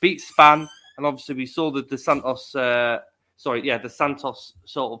 beat Spann, and obviously we saw the Santos sort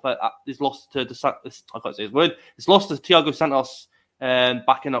of his loss to I can't say his word. His loss to Thiago Santos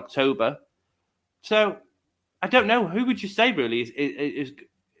back in October. So I don't know, who would you say really is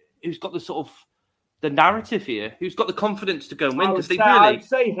who's got the sort of the narrative here? Who's got the confidence to go and win? I would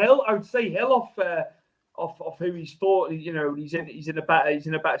say Hill off who he's fought. He's in a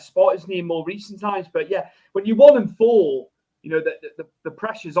better spot, isn't he, in more recent times? But yeah, when you 1-4, the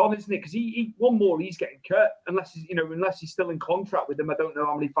pressure's on, isn't it? Because he one more, he's getting cut unless he's still in contract with him. I don't know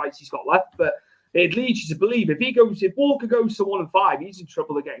how many fights he's got left, but it leads you to believe if Walker goes to 1-5, he's in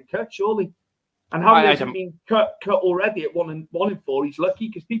trouble of getting cut, surely. And how many has been cut already at 1-4? He's lucky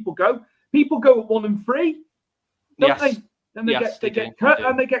because people go at 1-3, don't they? And they get cut,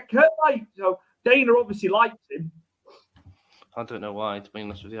 and they get cut. So Dana obviously likes him. I don't know why, to be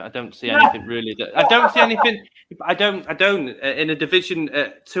honest with you. I don't see anything really. I don't see anything. I don't in a division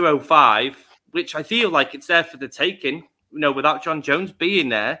at 205, which I feel like it's there for the taking. Without John Jones being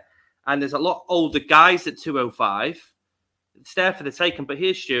there, and there's a lot older guys at 205. It's there for the taking. But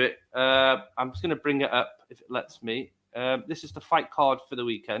here's Stuart. I'm just going to bring it up if it lets me. This is the fight card for the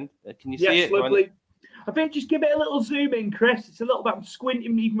weekend. Can you see yes, it? Lovely. I think just give it a little zoom in, Chris. It's a little bit. I'm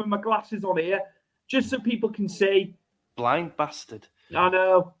squinting even with my glasses on here, just so people can see. Blind bastard. I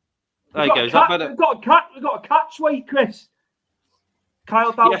know. There you go. We've got a catch weight, Chris.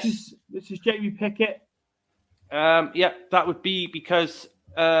 Kyle Dawkins. Yes. This is Jamie Pickett. Yeah, that would be because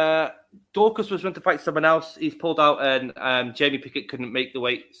Dawkins was meant to fight someone else. He's pulled out, and Jamie Pickett couldn't make the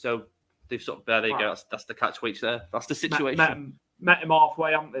weight, so they've sort of there you go. That's the catch weight there. That's the situation. Met him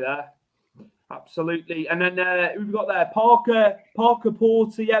halfway, haven't they? There, absolutely. And then we've got there Parker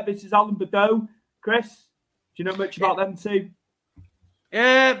Porter. Yeah, this is Alan Bordeaux. Chris, do you know much about them two?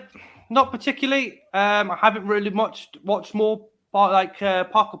 Not particularly. I haven't really watched more. But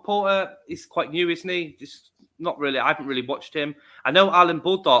Parker Porter, he's quite new, isn't he? Just not really. I haven't really watched him. I know Alan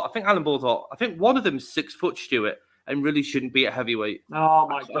Bulldog. I think one of them is 6 foot, Stuart, and really shouldn't be at heavyweight. Oh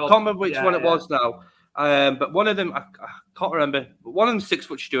my God! I can't remember which one it was now. But one of them, I can't remember. But one of them 6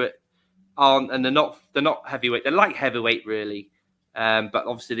 foot, Stuart, and they're not heavyweight. They're light heavyweight, really. But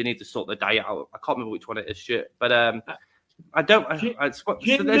obviously they need to sort the diet out. I can't remember which one it is, Stuart. But I don't.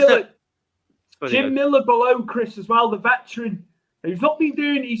 Jim Miller below Chris as well, the veteran. He's not been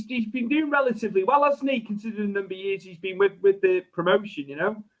doing. He's been doing relatively well, hasn't he? Considering the number of years he's been with the promotion, you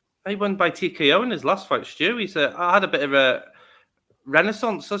know. He won by TKO in his last fight, Stu. He's had a bit of a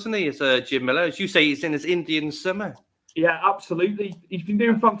renaissance, hasn't he? As Jim Miller, as you say, he's in his Indian summer. Yeah, absolutely. He's been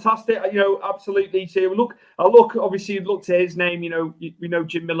doing fantastic. You know, absolutely. So obviously, look to his name. You know, we know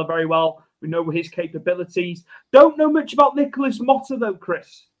Jim Miller very well. We know his capabilities. Don't know much about Nicholas Motta though,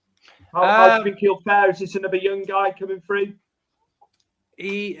 Chris. How do you think he'll fare? Is this another young guy coming through?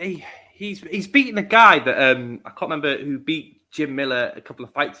 He's beaten a guy that I can't remember who beat Jim Miller a couple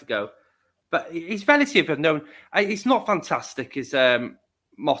of fights ago, but he's relatively known. It's not fantastic as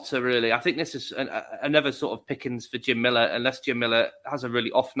Motta, really. I think this is another sort of pickings for Jim Miller, unless Jim Miller has a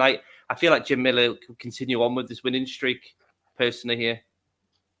really off night. I feel like Jim Miller can continue on with this winning streak, personally, here.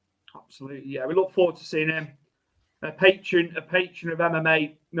 Absolutely, yeah. We look forward to seeing him. A patron of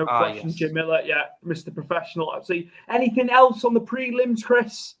MMA, no question. Yes. Jim Miller, yeah, Mr. Professional. Absolutely. Anything else on the prelims,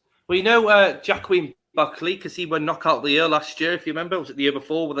 Chris? Well, you know, Jacqueline Buckley, because he won knockout of the year last year, if you remember. Was it the year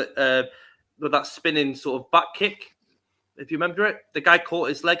before with that spinning sort of back kick? If you remember it, the guy caught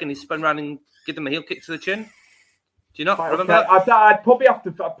his leg and he spun around and gave him a heel kick to the chin. Do you not remember that? I'd probably have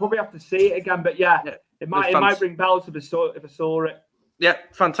to see it again, but yeah. It might ring bells if I saw it. Yeah,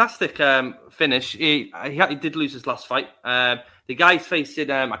 fantastic finish. He did lose his last fight. The guy's facing,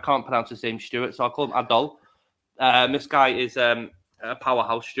 I can't pronounce his name, Stuart, so I'll call him Adol. This guy is a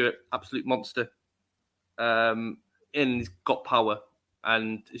powerhouse, Stuart, absolute monster. And he's got power,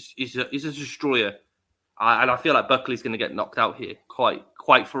 and he's a destroyer. And I feel like Buckley's going to get knocked out here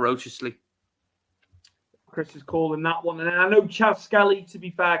quite ferociously. Chris is calling that one. And I know Chaz Skelly, to be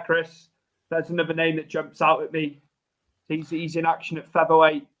fair, Chris, that's another name that jumps out at me. He's in action at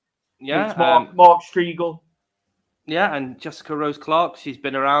featherweight. Yeah, Mark Striegel. Yeah, and Jessica Rose Clark. She's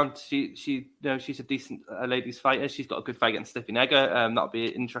been around. She's a decent ladies fighter. She's got a good fight against Stiffy Negger. That'll be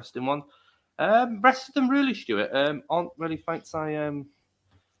an interesting one. Rest of them really, Stuart, aren't really fights. I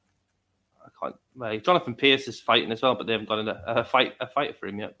can't. Well, Jonathan Pierce is fighting as well, but they haven't got a fighter for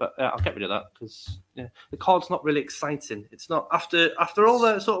him yet. But I'll get rid of that because the card's not really exciting. It's not after all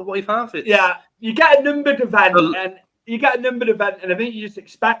the sort of what you've had. You get a numbered event and I think you just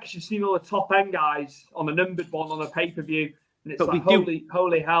expect, because you've seen all the top end guys on a numbered one on a pay-per-view, and it's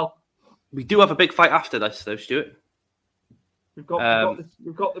holy hell. We do have a big fight after this, though, Stuart. We've got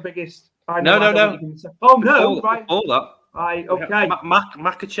the biggest. No. Oh no! Right. All that. Right. Okay.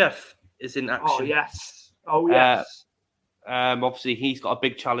 Makachev is in action. Oh yes. Obviously, he's got a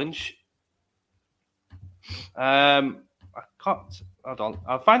big challenge. I can't. Hold on.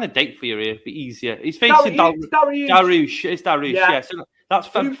 I'll find a date for you here. It'll be easier. He's facing Dariush. It's Dariush, yeah. So that's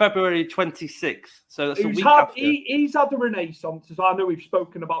February 26th. So that's a week after. He's had the renaissance. As I know we've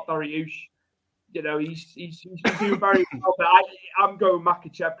spoken about Dariush. You know, he's been doing very well. But I'm going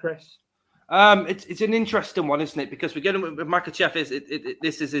Makachev, Chris. It's an interesting one, isn't it? Because we're getting with Makachev.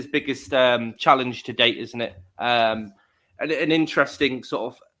 This is his biggest challenge to date, isn't it? And an interesting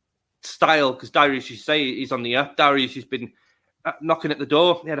sort of style, because Dariush, you say, he's on the up. Dariush has been knocking at the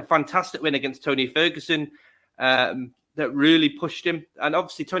door. He had a fantastic win against Tony Ferguson that really pushed him. And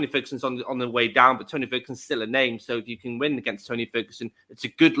obviously Tony Ferguson's on the way down, but Tony Ferguson's still a name. So if you can win against Tony Ferguson, it's a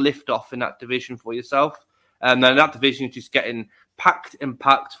good lift off in that division for yourself. And then that division is just getting packed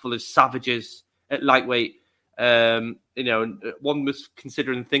full of savages at lightweight. One must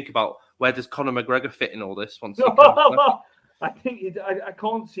consider and think about, where does Conor McGregor fit in all this? Once he comes, I think I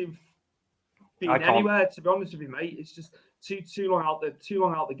can't see him. been anywhere. To be honest with you, mate, it's just too long out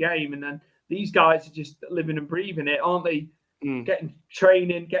the game, and then these guys are just living and breathing it, aren't they? Getting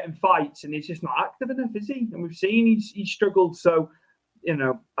training, getting fights, and he's just not active enough, is he? And we've seen he's struggled. So,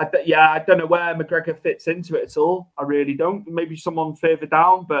 I don't know where McGregor fits into it at all. I really don't. Maybe someone further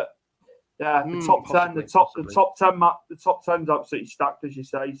down, but yeah, the top 10, the top 10's absolutely stacked, as you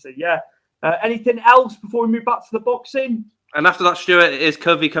say. So yeah. Anything else before we move back to the boxing? And after that, Stuart, it is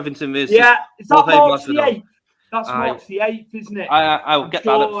Covington versus. Yeah, is that March the 8th? That's March the 8th, isn't it? I'll get that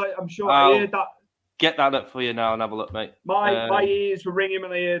up. I'm sure I heard that. Get that up for you now and have a look, mate. My ears were ringing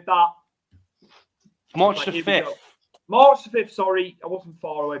when I heard that. March the 5th. March the 5th, sorry. I wasn't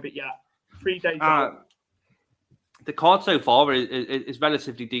far away, but yeah. 3 days out. The card so far is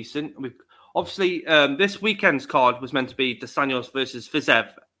relatively decent. Obviously, this weekend's card was meant to be Adesanya versus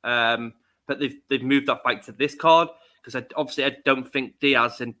Fiziev, but they've moved that fight to this card because I don't think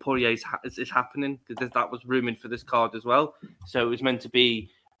Diaz and Poirier is happening because that was rumoured for this card as well. So it was meant to be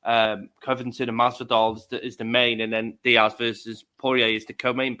Covington and Masvidal is the main, and then Diaz versus Poirier is the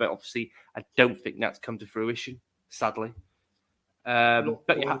co-main. But obviously, I don't think that's come to fruition, sadly. But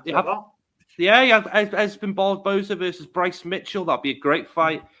you have Espen Barboza versus Bryce Mitchell. That'd be a great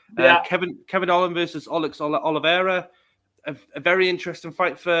fight. Kevin Holland versus Alex Oliveira. A very interesting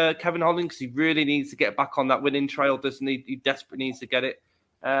fight for Kevin Holland because he really needs to get back on that winning trail, doesn't he? He desperately needs to get it.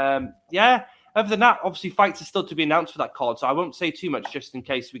 Other than that, obviously fights are still to be announced for that card, so I won't say too much just in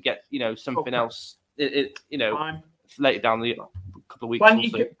case we get something else. Later down the couple of weeks.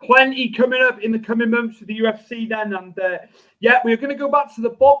 Plenty coming up in the coming months for the UFC then, and we're going to go back to the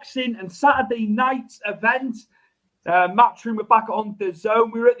boxing and Saturday night event. Matchroom, we're back on the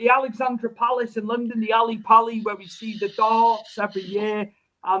zone. We were at the Alexandra Palace in London, the Ali Pali, where we see the darts every year,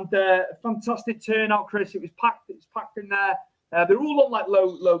 and fantastic turnout, Chris. It was packed in there. They're all on like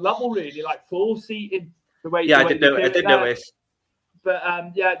low level, really, like floor seating. I did notice. But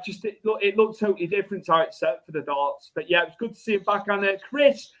it looked totally different how it's set for the darts. But yeah, it was good to see him back on there.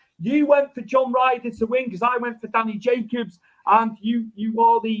 Chris, you went for John Ryder to win because I went for Danny Jacobs, and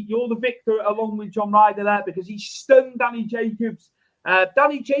you're the victor along with John Ryder there because he stunned Danny Jacobs.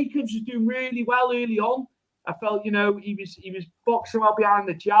 Danny Jacobs was doing really well early on. I felt he was boxing well behind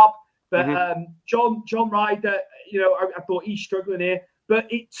the jab, but John Ryder, I thought he's struggling here, but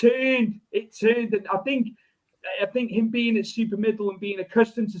it turned, and I think him being at super middle and being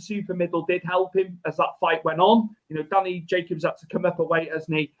accustomed to super middle did help him as that fight went on. Danny Jacobs had to come up a weight,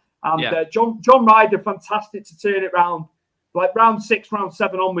 hasn't he? And John Ryder, fantastic to turn it round. Like round 6, round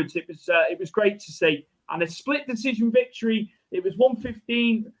 7 onwards, it was great to see. And a split decision victory. It was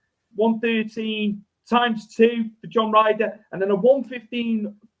 115, 113 times 2 for John Ryder, and then a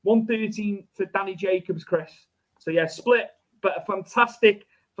 115, 113 for Danny Jacobs, Chris. So yeah, split, but a fantastic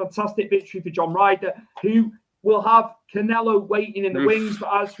victory for John Ryder, who will have Canelo waiting in the wings.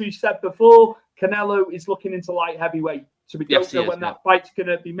 But as we said before, Canelo is looking into light heavyweight. So we don't know when that fight's going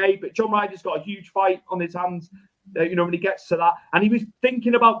to be made. But John Ryder's got a huge fight on his hands, when he gets to that. And he was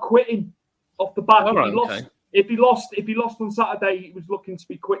thinking about quitting off the back. If he lost on Saturday, he was looking to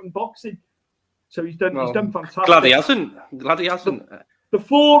be quitting boxing. So he's done fantastic. Glad he hasn't. The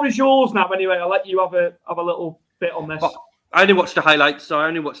floor is yours now. Anyway, I'll let you have a little bit on this. I only watched the highlights, so I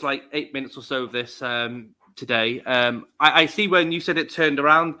only watched like 8 minutes or so of this today. I see when you said it turned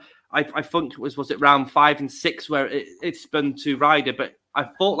around. I think it was it round 5 and 6 where it spun to Ryder, but I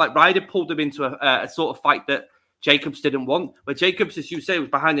thought like Ryder pulled him into a sort of fight that Jacobs didn't want. But Jacobs, as you say, was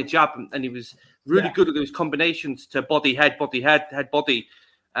behind the jab, and he was really good at those combinations to body, head, body.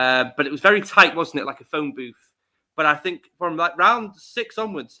 But it was very tight, wasn't it? Like a phone booth. But I think from like round 6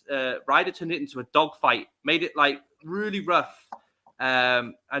 onwards, Ryder turned it into a dogfight, made it like really rough,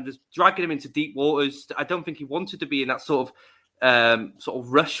 and just dragging him into deep waters. I don't think he wanted to be in that sort of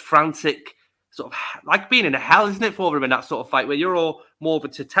rush, frantic, sort of like being in a hell, isn't it, for him in that sort of fight where you're all more of a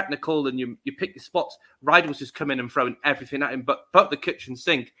technical and you pick your spots. Ryder was just coming and throwing everything at him, but the kitchen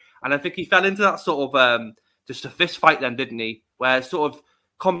sink. And I think he fell into that sort of just a fist fight then, didn't he? Where sort of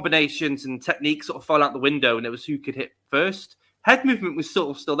combinations and techniques sort of fell out the window, and it was who could hit first. Head movement was sort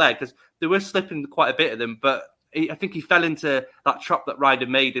of still there because they were slipping quite a bit of them, but I think he fell into that trap that Ryder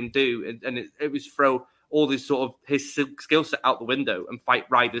made him do, and it was throw all this sort of his skill set out the window and fight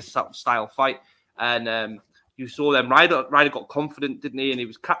Ryder's style fight. And you saw them. Ryder got confident, didn't he? And he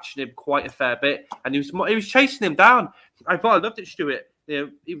was catching him quite a fair bit, and he was chasing him down. I loved it, Stuart.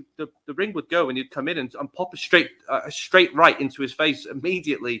 The ring would go and he'd come in and pop a straight right into his face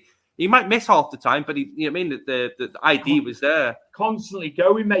immediately. He might miss half the time, but the ID was there. Constantly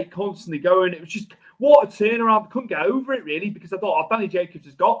going, mate, constantly going. It was just, what a turnaround. I couldn't get over it, really, because I thought, Danny Jacobs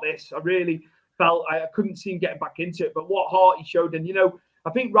has got this. I really felt I couldn't see him getting back into it. But what heart he showed, and I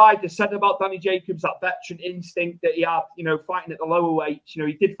think Ryder said about Danny Jacobs, that veteran instinct that he had, fighting at the lower weights.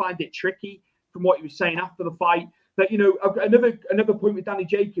 He did find it tricky from what he was saying after the fight. But another point with Danny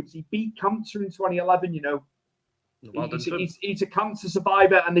Jacobs, he beat cancer in 2011. He's a cancer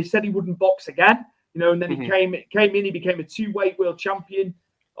survivor, and they said he wouldn't box again. And then he came in, he became a 2-weight world champion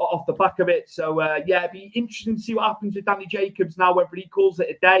off the back of it. So it'd be interesting to see what happens with Danny Jacobs now, whether he calls it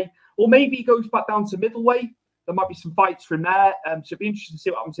a day or maybe he goes back down to middleweight. There might be some fights from there. So it'd be interesting to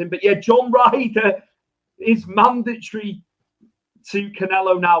see what happens to him. But yeah, John Ryder is mandatory to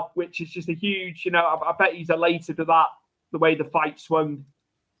Canelo now, which is just a huge, I bet he's elated with that, the way the fight swung.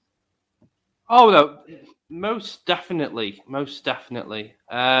 Oh, no, most definitely.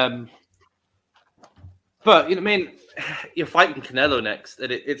 But, you're fighting Canelo next,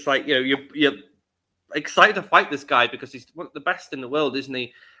 and it's like, you're excited to fight this guy because he's one of the best in the world, isn't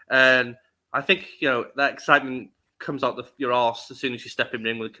he? And I think, that excitement comes out your arse as soon as you step in the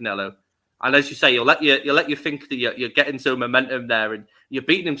ring with Canelo. And as you say, you'll let you think that you're getting some momentum there, and you're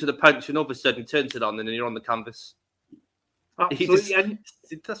beating him to the punch, and all of a sudden he turns it on, and then you're on the canvas. Absolutely.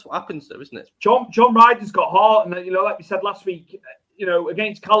 That's what happens, though, isn't it? John Ryder's got heart, and like we said last week,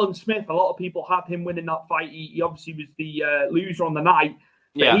 against Callum Smith, a lot of people had him winning that fight. He obviously was the loser on the night.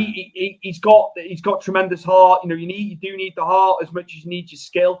 But yeah, he's got tremendous heart. You do need the heart as much as you need your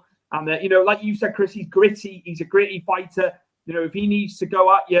skill. And like you said, Chris, he's gritty. He's a gritty fighter. If he needs to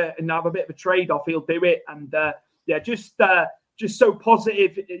go at you and have a bit of a trade-off, he'll do it. And just so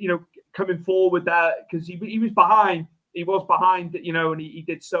positive, coming forward there, because he was behind. He was behind, and he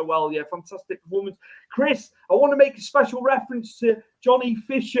did so well. Yeah, fantastic performance. Chris, I want to make a special reference to Johnny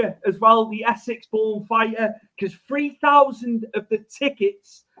Fisher as well, the Essex-born fighter, because 3,000 of the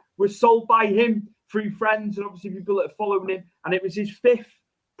tickets were sold by him through friends and obviously people that are following him. And it was his 5th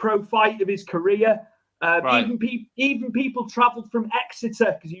pro fight of his career. Right. Even people travelled from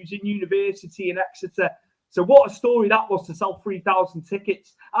Exeter because he was in university in Exeter. So what a story that was to sell 3,000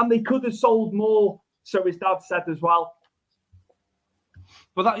 tickets. And they could have sold more, so his dad said as well.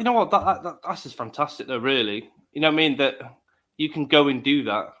 Well, that's just fantastic, though. Really, that you can go and do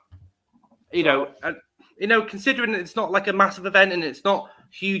that. And considering it's not like a massive event and it's not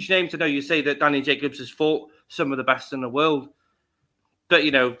huge names. I know you say that Danny Jacobs has fought some of the best in the world, but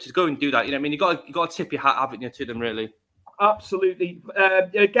to go and do that, you got to tip your hat, haven't you, to them, really? Absolutely.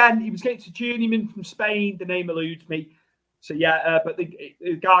 Again, he was against a journeyman from Spain. The name eludes me. So, but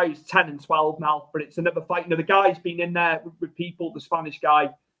the guy's 10-12 now, but it's another fight. The guy's been in there with people, the Spanish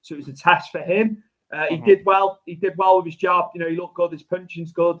guy, so it was a test for him. He did well. He did well with his jab. He looked good. His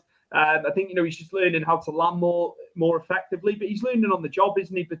punching's good. I think, he's just learning how to land more effectively, but he's learning on the job,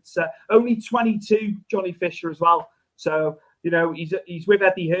 isn't he? But only 22, Johnny Fisher as well. So, he's with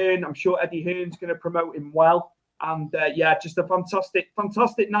Eddie Hearn. I'm sure Eddie Hearn's going to promote him well. And, just a fantastic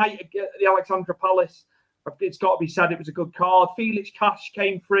night at the Alexandra Palace. It's got to be said, it was a good card. Felix Cash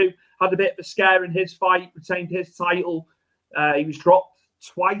came through, had a bit of a scare in his fight, retained his title. He was dropped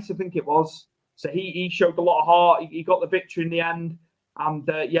twice, I think it was. So he showed a lot of heart. He got the victory in the end. And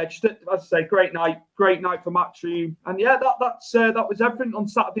just as I say, great night for Matchroom. And that was everything on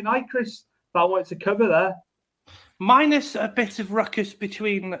Saturday night, Chris, that I wanted to cover there. Minus a bit of ruckus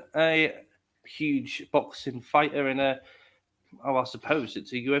between a huge boxing fighter and I suppose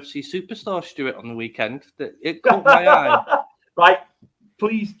it's a UFC superstar, Stuart, on the weekend. It caught my eye. Right.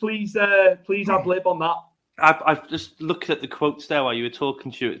 Please have lib on that. I've just looked at the quotes there while you were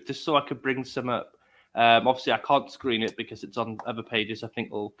talking, Stuart, just so I could bring some up. Obviously, I can't screen it because it's on other pages. I think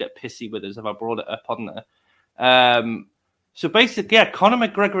they'll get pissy with us if I brought it up on there. So basically, Conor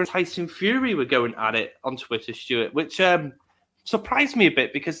McGregor and Tyson Fury were going at it on Twitter, Stuart, which surprised me a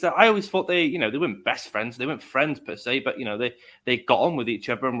bit because I always thought they weren't best friends. They weren't friends per se, but, they got on with each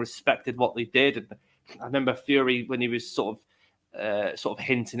other and respected what they did. And I remember Fury when he was sort of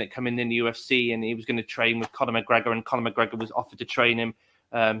hinting at coming in the UFC and he was going to train with Conor McGregor and Conor McGregor was offered to train him.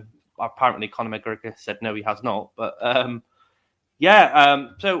 Apparently Conor McGregor said no, he has not. But so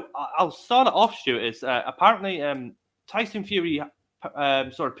I'll start it off, Stuart. Apparently Tyson Fury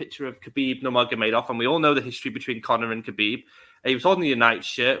saw a picture of Khabib Nurmagomedov, and we all know the history between Conor and Khabib. He was on the United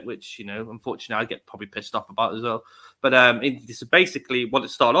shirt, which, unfortunately I get probably pissed off about as well. But this is basically what it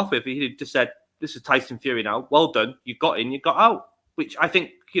started off with. He just said, this is Tyson Fury now. Well done. You got in, you got out. Which I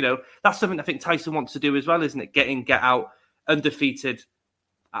think, that's something I think Tyson wants to do as well, isn't it? Get out, undefeated,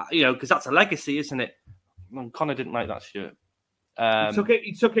 because that's a legacy, isn't it? And Conor didn't like that, Stuart.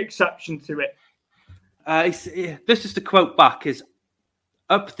 He took exception to it. This is the quote back is,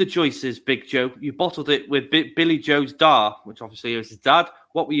 Up the Joyce's, Big Joe. You bottled it with Billy Joe's Dar, which obviously is his dad.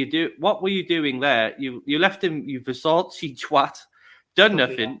 What were you doing there? You left him, you Versace twat, done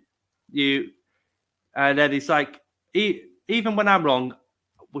nothing. And then he's like, even when I'm wrong,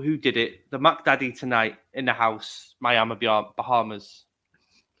 who did it? The Mac Daddy tonight in the house, Miami, Bahamas.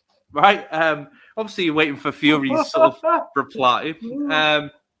 Right? Obviously, you're waiting for Fury's sort of reply.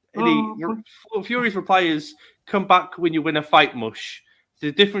 Fury's reply is, come back when you win a fight, mush.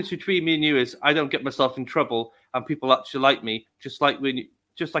 The difference between me and you is I don't get myself in trouble and people actually like me, just like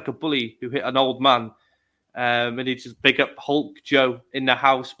a bully who hit an old man. And he just big up Hulk Joe in the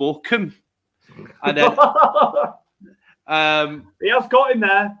house, welcome. And then he has got him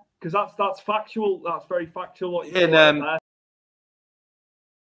there because that's factual. That's very factual. What you said there.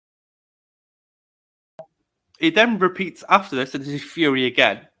 He then repeats after this, and this is Fury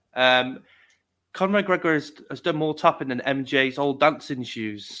again. Conor McGregor has done more tapping than MJ's old dancing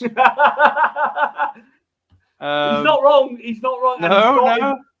shoes. He's not wrong. He's not wrong.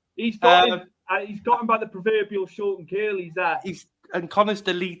 No. He's got him. He's got him by the proverbial short and curlies there. And Conor's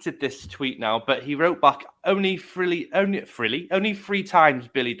deleted this tweet now, but he wrote back only three times,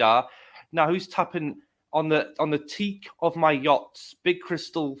 Billy Dar. Now who's tapping on the teak of my yachts? Big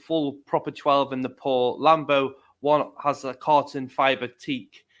crystal, full proper 12 in the pour. Lambo one has a carton fiber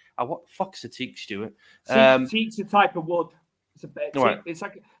teak. What the fuck's a teak, Stuart? Teak's a type of wood. It's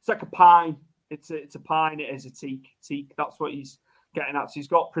like a pine. It's a pine. It is a teak. Teak. That's what he's getting at. So he's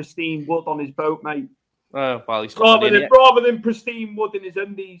got pristine wood on his boat, mate. Oh well, he's got rather than pristine wood in his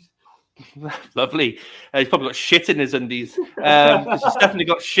undies. Lovely. He's probably got shit in his undies. He's definitely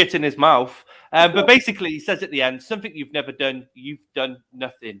got shit in his mouth. But basically, he says at the end, something you've never done. You've done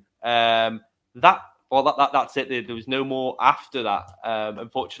nothing. That's it. There was no more after that,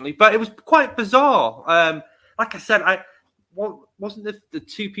 unfortunately. But it was quite bizarre. Like I said, wasn't the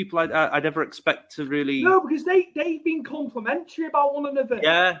two people I'd ever expect to really. No, because they've been complimentary about one another.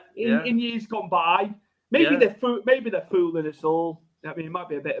 In years gone by. Maybe they're fooling us all. I mean, it might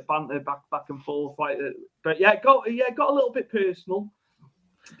be a bit of banter back and forth like that. But it got a little bit personal.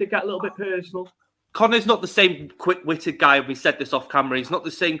 It did get a little bit personal. Conor's not the same quick-witted guy. We said this off camera. He's not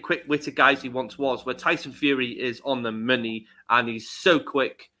the same quick-witted guy as he once was, where Tyson Fury is on the money and he's so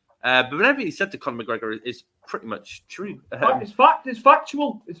quick. But whatever he said to Conor McGregor is pretty much true. It's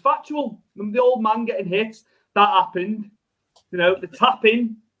factual. It's factual. The old man getting hit, that happened. You know, the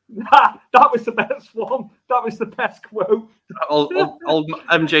tapping, that was the best one. That was the best quote. Old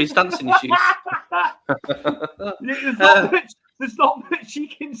MJ's dancing shoes. There's not much you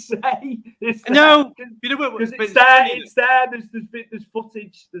can say. No, because it's there. There's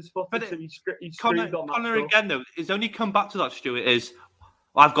footage. There's footage. So he's screwed on that. Conor again though, he's only come back to that. Stuart is,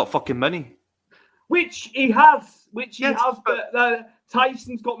 I've got fucking money, which he has. But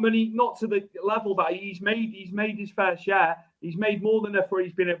Tyson's got money, not to the level that he's made his fair share. He's made more than enough where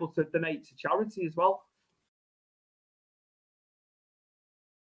he's been able to donate to charity as well.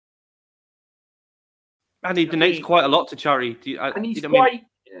 And he donates quite a lot to charity.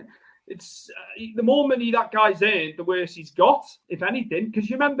 It's the more money that guy's earned, the worse he's got, if anything. Because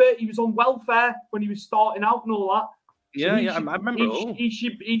you remember he was on welfare when he was starting out and all that. I remember. He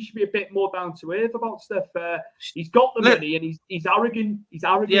should be a bit more down to earth about stuff. He's got the money and he's arrogant. He's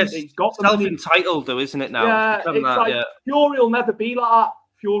arrogant. Yes, he's got the self-entitled though, isn't it now? Yeah, Fury will never be like that.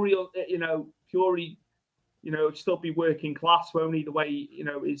 Fury, still be working class, won't he? The way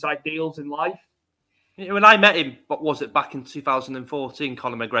his ideals in life. When I met him, what was it, back in 2014,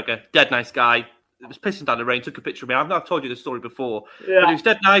 Conor McGregor, dead nice guy. It was pissing down the rain, took a picture of me. I've told you the story before. Yeah. But he was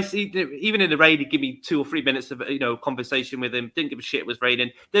dead nice. Even in the rain, he'd give me 2 or 3 minutes of conversation with him. Didn't give a shit it was raining.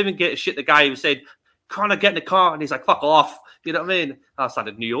 Didn't even get a shit the guy who was saying, Conor, get in the car. And he's like, fuck off. You know what I mean? I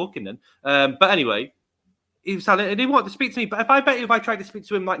sounded New York then. But anyway, he was telling, and he wanted to speak to me. But if I tried to speak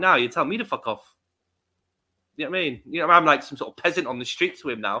to him right now, he'd tell me to fuck off. You know what I mean? I'm like some sort of peasant on the street to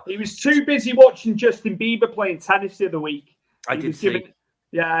him now. He was too busy watching Justin Bieber playing tennis the other week. I did see.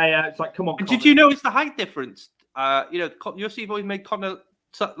 Yeah. It's like, come on. Did you notice the height difference? UFC have always made Conor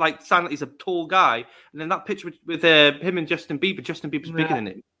sound like he's a tall guy, and then that picture with him and Justin Bieber's bigger than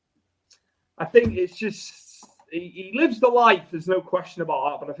him. I think it's just he lives the life. There's no question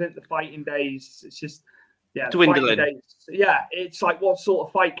about that. But I think the fighting days, it's just. Yeah, dwindling. Yeah, it's like what sort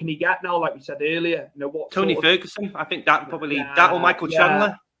of fight can he get now? Like we said earlier, what Tony Ferguson? I think that probably that or Michael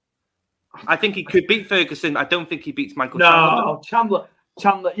Chandler. I think he could beat Ferguson. I don't think he beats Michael Chandler.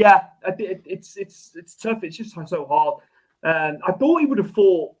 Chandler. Yeah, it's tough. It's just so hard. I thought he would have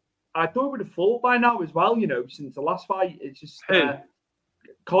fought. By now as well. Since the last fight, it's just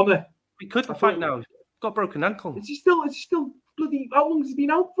Conor. He couldn't fight now. He's got a broken ankle. Is he still bloody, how long has he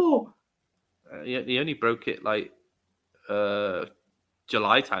been out for? He only broke it like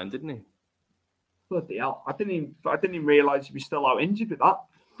July time, didn't he? Bloody hell! I didn't even realise he was still out injured with that.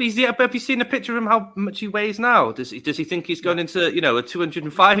 Have you seen a picture of him? How much he weighs now? Does he think he's going into a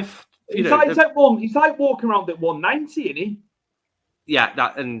 205? He's like walking around at 190, isn't he? Yeah,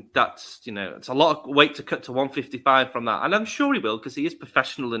 that's it's a lot of weight to cut to 155 from that, and I'm sure he will because he is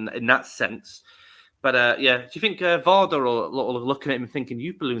professional in that sense. But do you think Varda or looking at him and thinking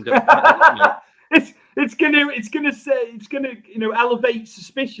you ballooned up? It's gonna elevate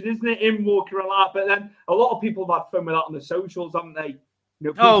suspicion, isn't it? Him walking around that, but then a lot of people have had fun with that on the socials, haven't they?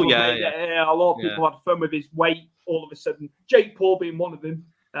 A lot of people had fun with his weight all of a sudden. Jake Paul being one of them.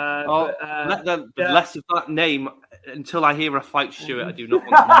 Less of that name until I hear a fight, Stuart. I do not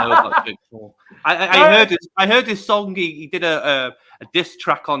want to know about Jake Paul. I heard his song. He did a diss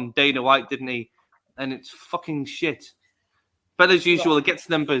track on Dana White, didn't he? And it's fucking shit. But as usual, it gets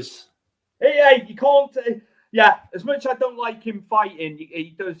numbers. Yeah, you can't. As much as I don't like him fighting,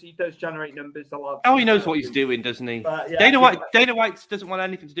 he does generate numbers a lot. Oh, he knows what he's doing, doesn't he? Dana White doesn't want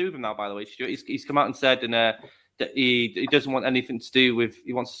anything to do with him now. By the way, Stuart, he's come out and said that he doesn't want anything to do with.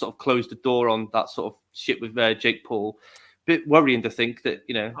 He wants to sort of close the door on that sort of shit with Jake Paul. Bit worrying to think that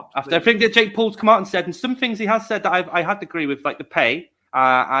after everything that Jake Paul's come out and said, and some things he has said that I had to agree with, like the pay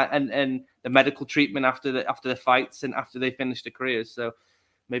and the medical treatment after the fights and after they finish their careers. So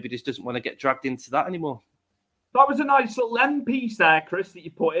maybe just doesn't want to get dragged into that anymore. That was a nice little end piece there, Chris, that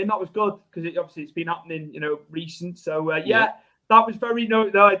you put in. That was good because it's been happening, recent. So that was very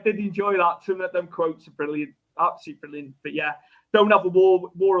I did enjoy that. Some of them quotes are brilliant, absolutely brilliant. But don't have a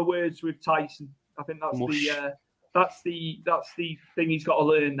war of words with Tyson. I think that's the thing he's got to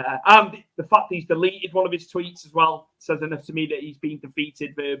learn there. And the fact he's deleted one of his tweets as well says enough to me that he's been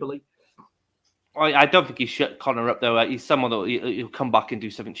defeated verbally. I don't think he shut Conor up though. He's someone that he'll come back and do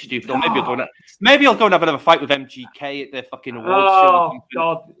something stupid, or maybe he'll go and have another fight with MGK at their fucking awards show. Oh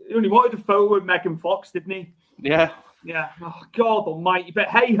God, he only wanted a photo with Megan Fox, didn't he? Yeah. Oh God Almighty! But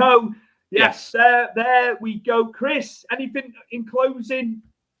hey ho, yes. There we go, Chris. Anything in closing?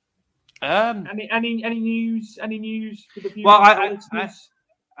 Any news? Any news for the viewers?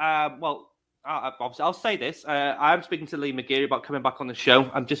 I'll say this. I'm speaking to Lee McGeary about coming back on the show.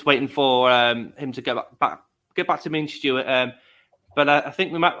 I'm just waiting for him to get back to me and Stuart. But I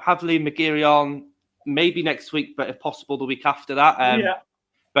think we might have Lee McGeary on maybe next week, but if possible, the week after that.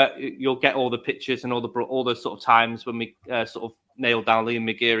 But you'll get all the pictures and all the sort of times when we sort of nail down Lee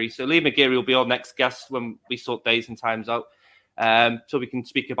McGeary. So Lee McGeary will be our next guest when we sort days and times out, so we can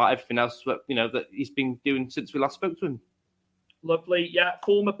speak about everything else that he's been doing since we last spoke to him. Lovely,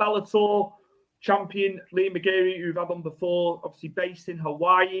 former Bellator champion Lee McGeary, who we've had on before, obviously based in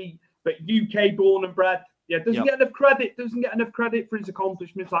Hawaii, but UK born and bred. Doesn't get enough credit. Doesn't get enough credit for his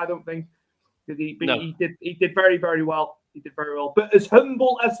accomplishments, I don't think. He did very, very well. He did very well. But as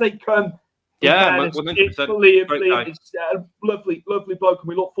humble as they come, it's brilliant. It's a lovely, lovely bloke, and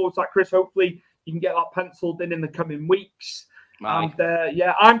we look forward to that, Chris. Hopefully, you can get that penciled in the coming weeks. Right.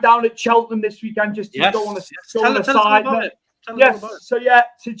 And I'm down at Cheltenham this weekend just to go on a side note.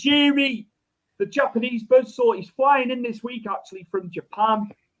 Tajiri, the Japanese buzzsaw, he's flying in this week actually from Japan.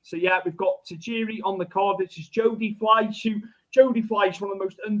 So we've got Tajiri on the card. This is Jody Fleisch. Jody Fleisch, one of the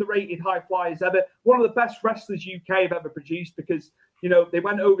most underrated high flyers ever. One of the best wrestlers UK have ever produced because, they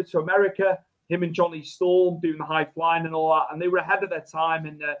went over to America, him and Johnny Storm doing the high flying and all that, and they were ahead of their time.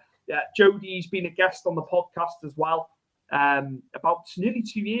 And Jody's been a guest on the podcast as well about nearly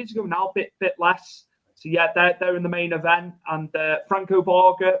 2 years ago now, bit less. So they're in the main event, and Franco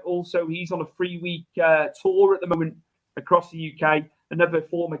Varga also, he's on a 3-week tour at the moment across the UK. Another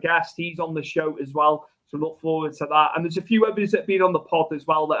former guest, he's on the show as well. So look forward to that. And there's a few others that have been on the pod as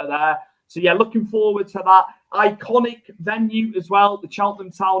well that are there. So looking forward to that. Iconic venue as well, the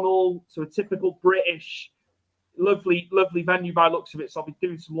Cheltenham Town Hall. So a typical British, lovely, lovely venue by looks of it. So I'll be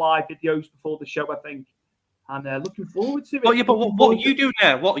doing some live videos before the show, I think. And looking forward to it. Oh, yeah, but what are you doing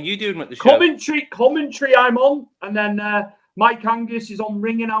there? What are you doing with the show? Commentary I'm on. And then Mike Angus is on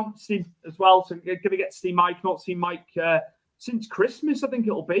ring announcing as well. So I'm going to get to see Mike. Not seen Mike since Christmas, I think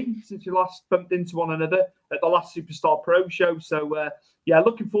it'll be, since we last bumped into one another at the last Superstar Pro show. So,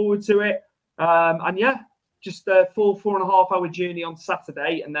 looking forward to it. Just a 4.5 hour journey on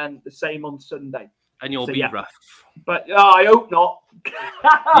Saturday and then the same on Sunday. And you'll be rough. But I hope not.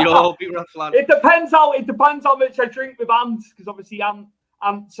 You'll be rough, lad. It depends how much I drink with Ant, because obviously Ant,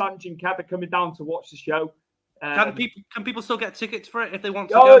 Sanj and Kev are coming down to watch the show. Can people still get tickets for it if they want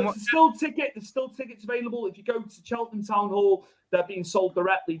to go? There's still tickets available. If you go to Cheltenham Town Hall, they're being sold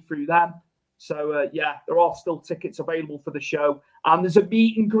directly through them. So, there are still tickets available for the show. And there's a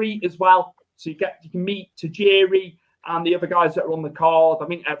meet and greet as well. So you can meet Tajiri and the other guys that are on the card. I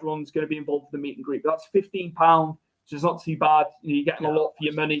think everyone's going to be involved in the meet and greet. But that's £15, so it's not too bad. You're getting a lot for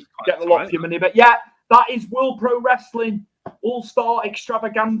your money. But yeah, that is World Pro Wrestling All-Star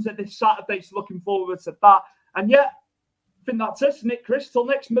Extravaganza this Saturday. So looking forward to that. And yeah, I think that's it, isn't it, Chris? Till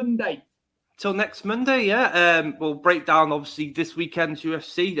next Monday. Till next Monday, yeah. We'll break down, obviously, this weekend's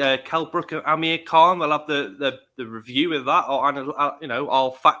UFC. Kel Brook and Amir Khan. We'll have the review of that,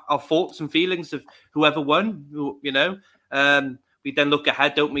 our thoughts and feelings of whoever won, we then look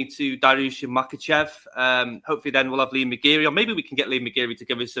ahead, don't we, to Dariush and Makhachev. Hopefully then we'll have Lee McGeary, or maybe we can get Lee McGeary to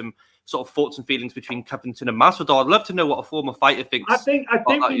give us some sort of thoughts and feelings between Covington and Masvidal. I'd love to know what a former fighter thinks. I think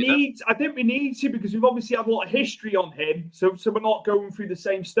we need to, because we've obviously had a lot of history on him, so we're not going through the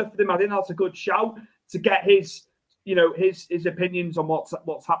same stuff with him. I think that's a good shout to get his opinions on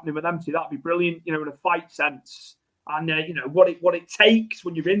what's happening with them too. That'd be brilliant, in a fight sense, and what it takes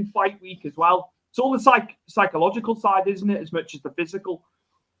when you're in fight week as well. It's all the psychological side, isn't it, as much as the physical?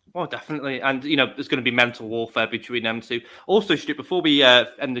 Oh, definitely. And, there's going to be mental warfare between them two. Also, Stu, before we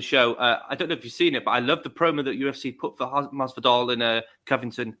end the show, I don't know if you've seen it, but I love the promo that UFC put for Masvidal and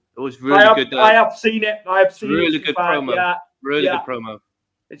Covington. It was really good. I have seen it. Really good promo. Yeah. Really good promo.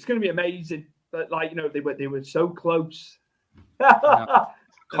 It's going to be amazing. But, they were so close. Yeah.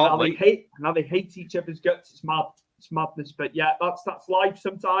 Now they hate each other's guts. It's mad. It's madness. But, yeah, that's life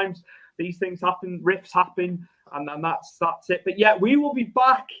sometimes. These things happen, rifts happen, and then that's it. But yeah, we will be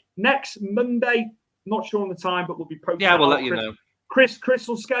back next Monday. Not sure on the time, but we'll be posting. Yeah, we'll let you know. Chris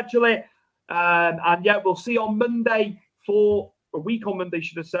will schedule it, and yeah, we'll see you on Monday for a week on Monday,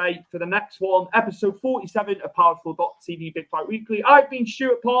 should I say, for the next one, episode 47 of Powerful.tv Big Fight Weekly. I've been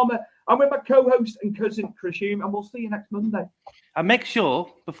Stuart Palmer. I'm with my co-host and cousin Chris Hume, and we'll see you next Monday. And make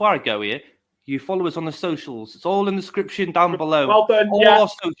sure before I go here, you follow us on the socials. It's all in the description down below. Well done. All our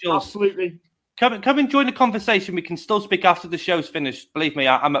socials. Absolutely. Come and join the conversation. We can still speak after the show's finished. Believe me,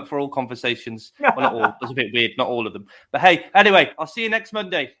 I'm up for all conversations. Well, not all. That's a bit weird. Not all of them. But hey, anyway, I'll see you next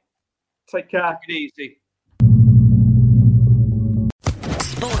Monday. Take care. Take it easy.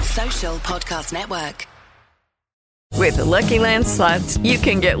 Sports Social Podcast Network. With the Lucky Land Slots, you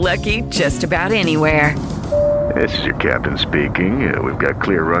can get lucky just about anywhere. This is your captain speaking. We've got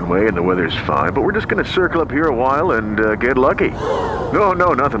clear runway and the weather's fine, but we're just going to circle up here a while and get lucky. No,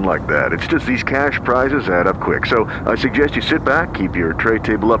 nothing like that. It's just these cash prizes add up quick. So I suggest you sit back, keep your tray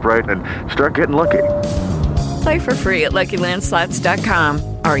table upright, and start getting lucky. Play for free at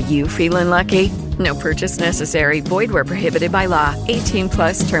LuckyLandSlots.com. Are you feeling lucky? No purchase necessary. Void where prohibited by law.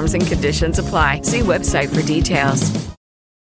 18+ terms and conditions apply. See website for details.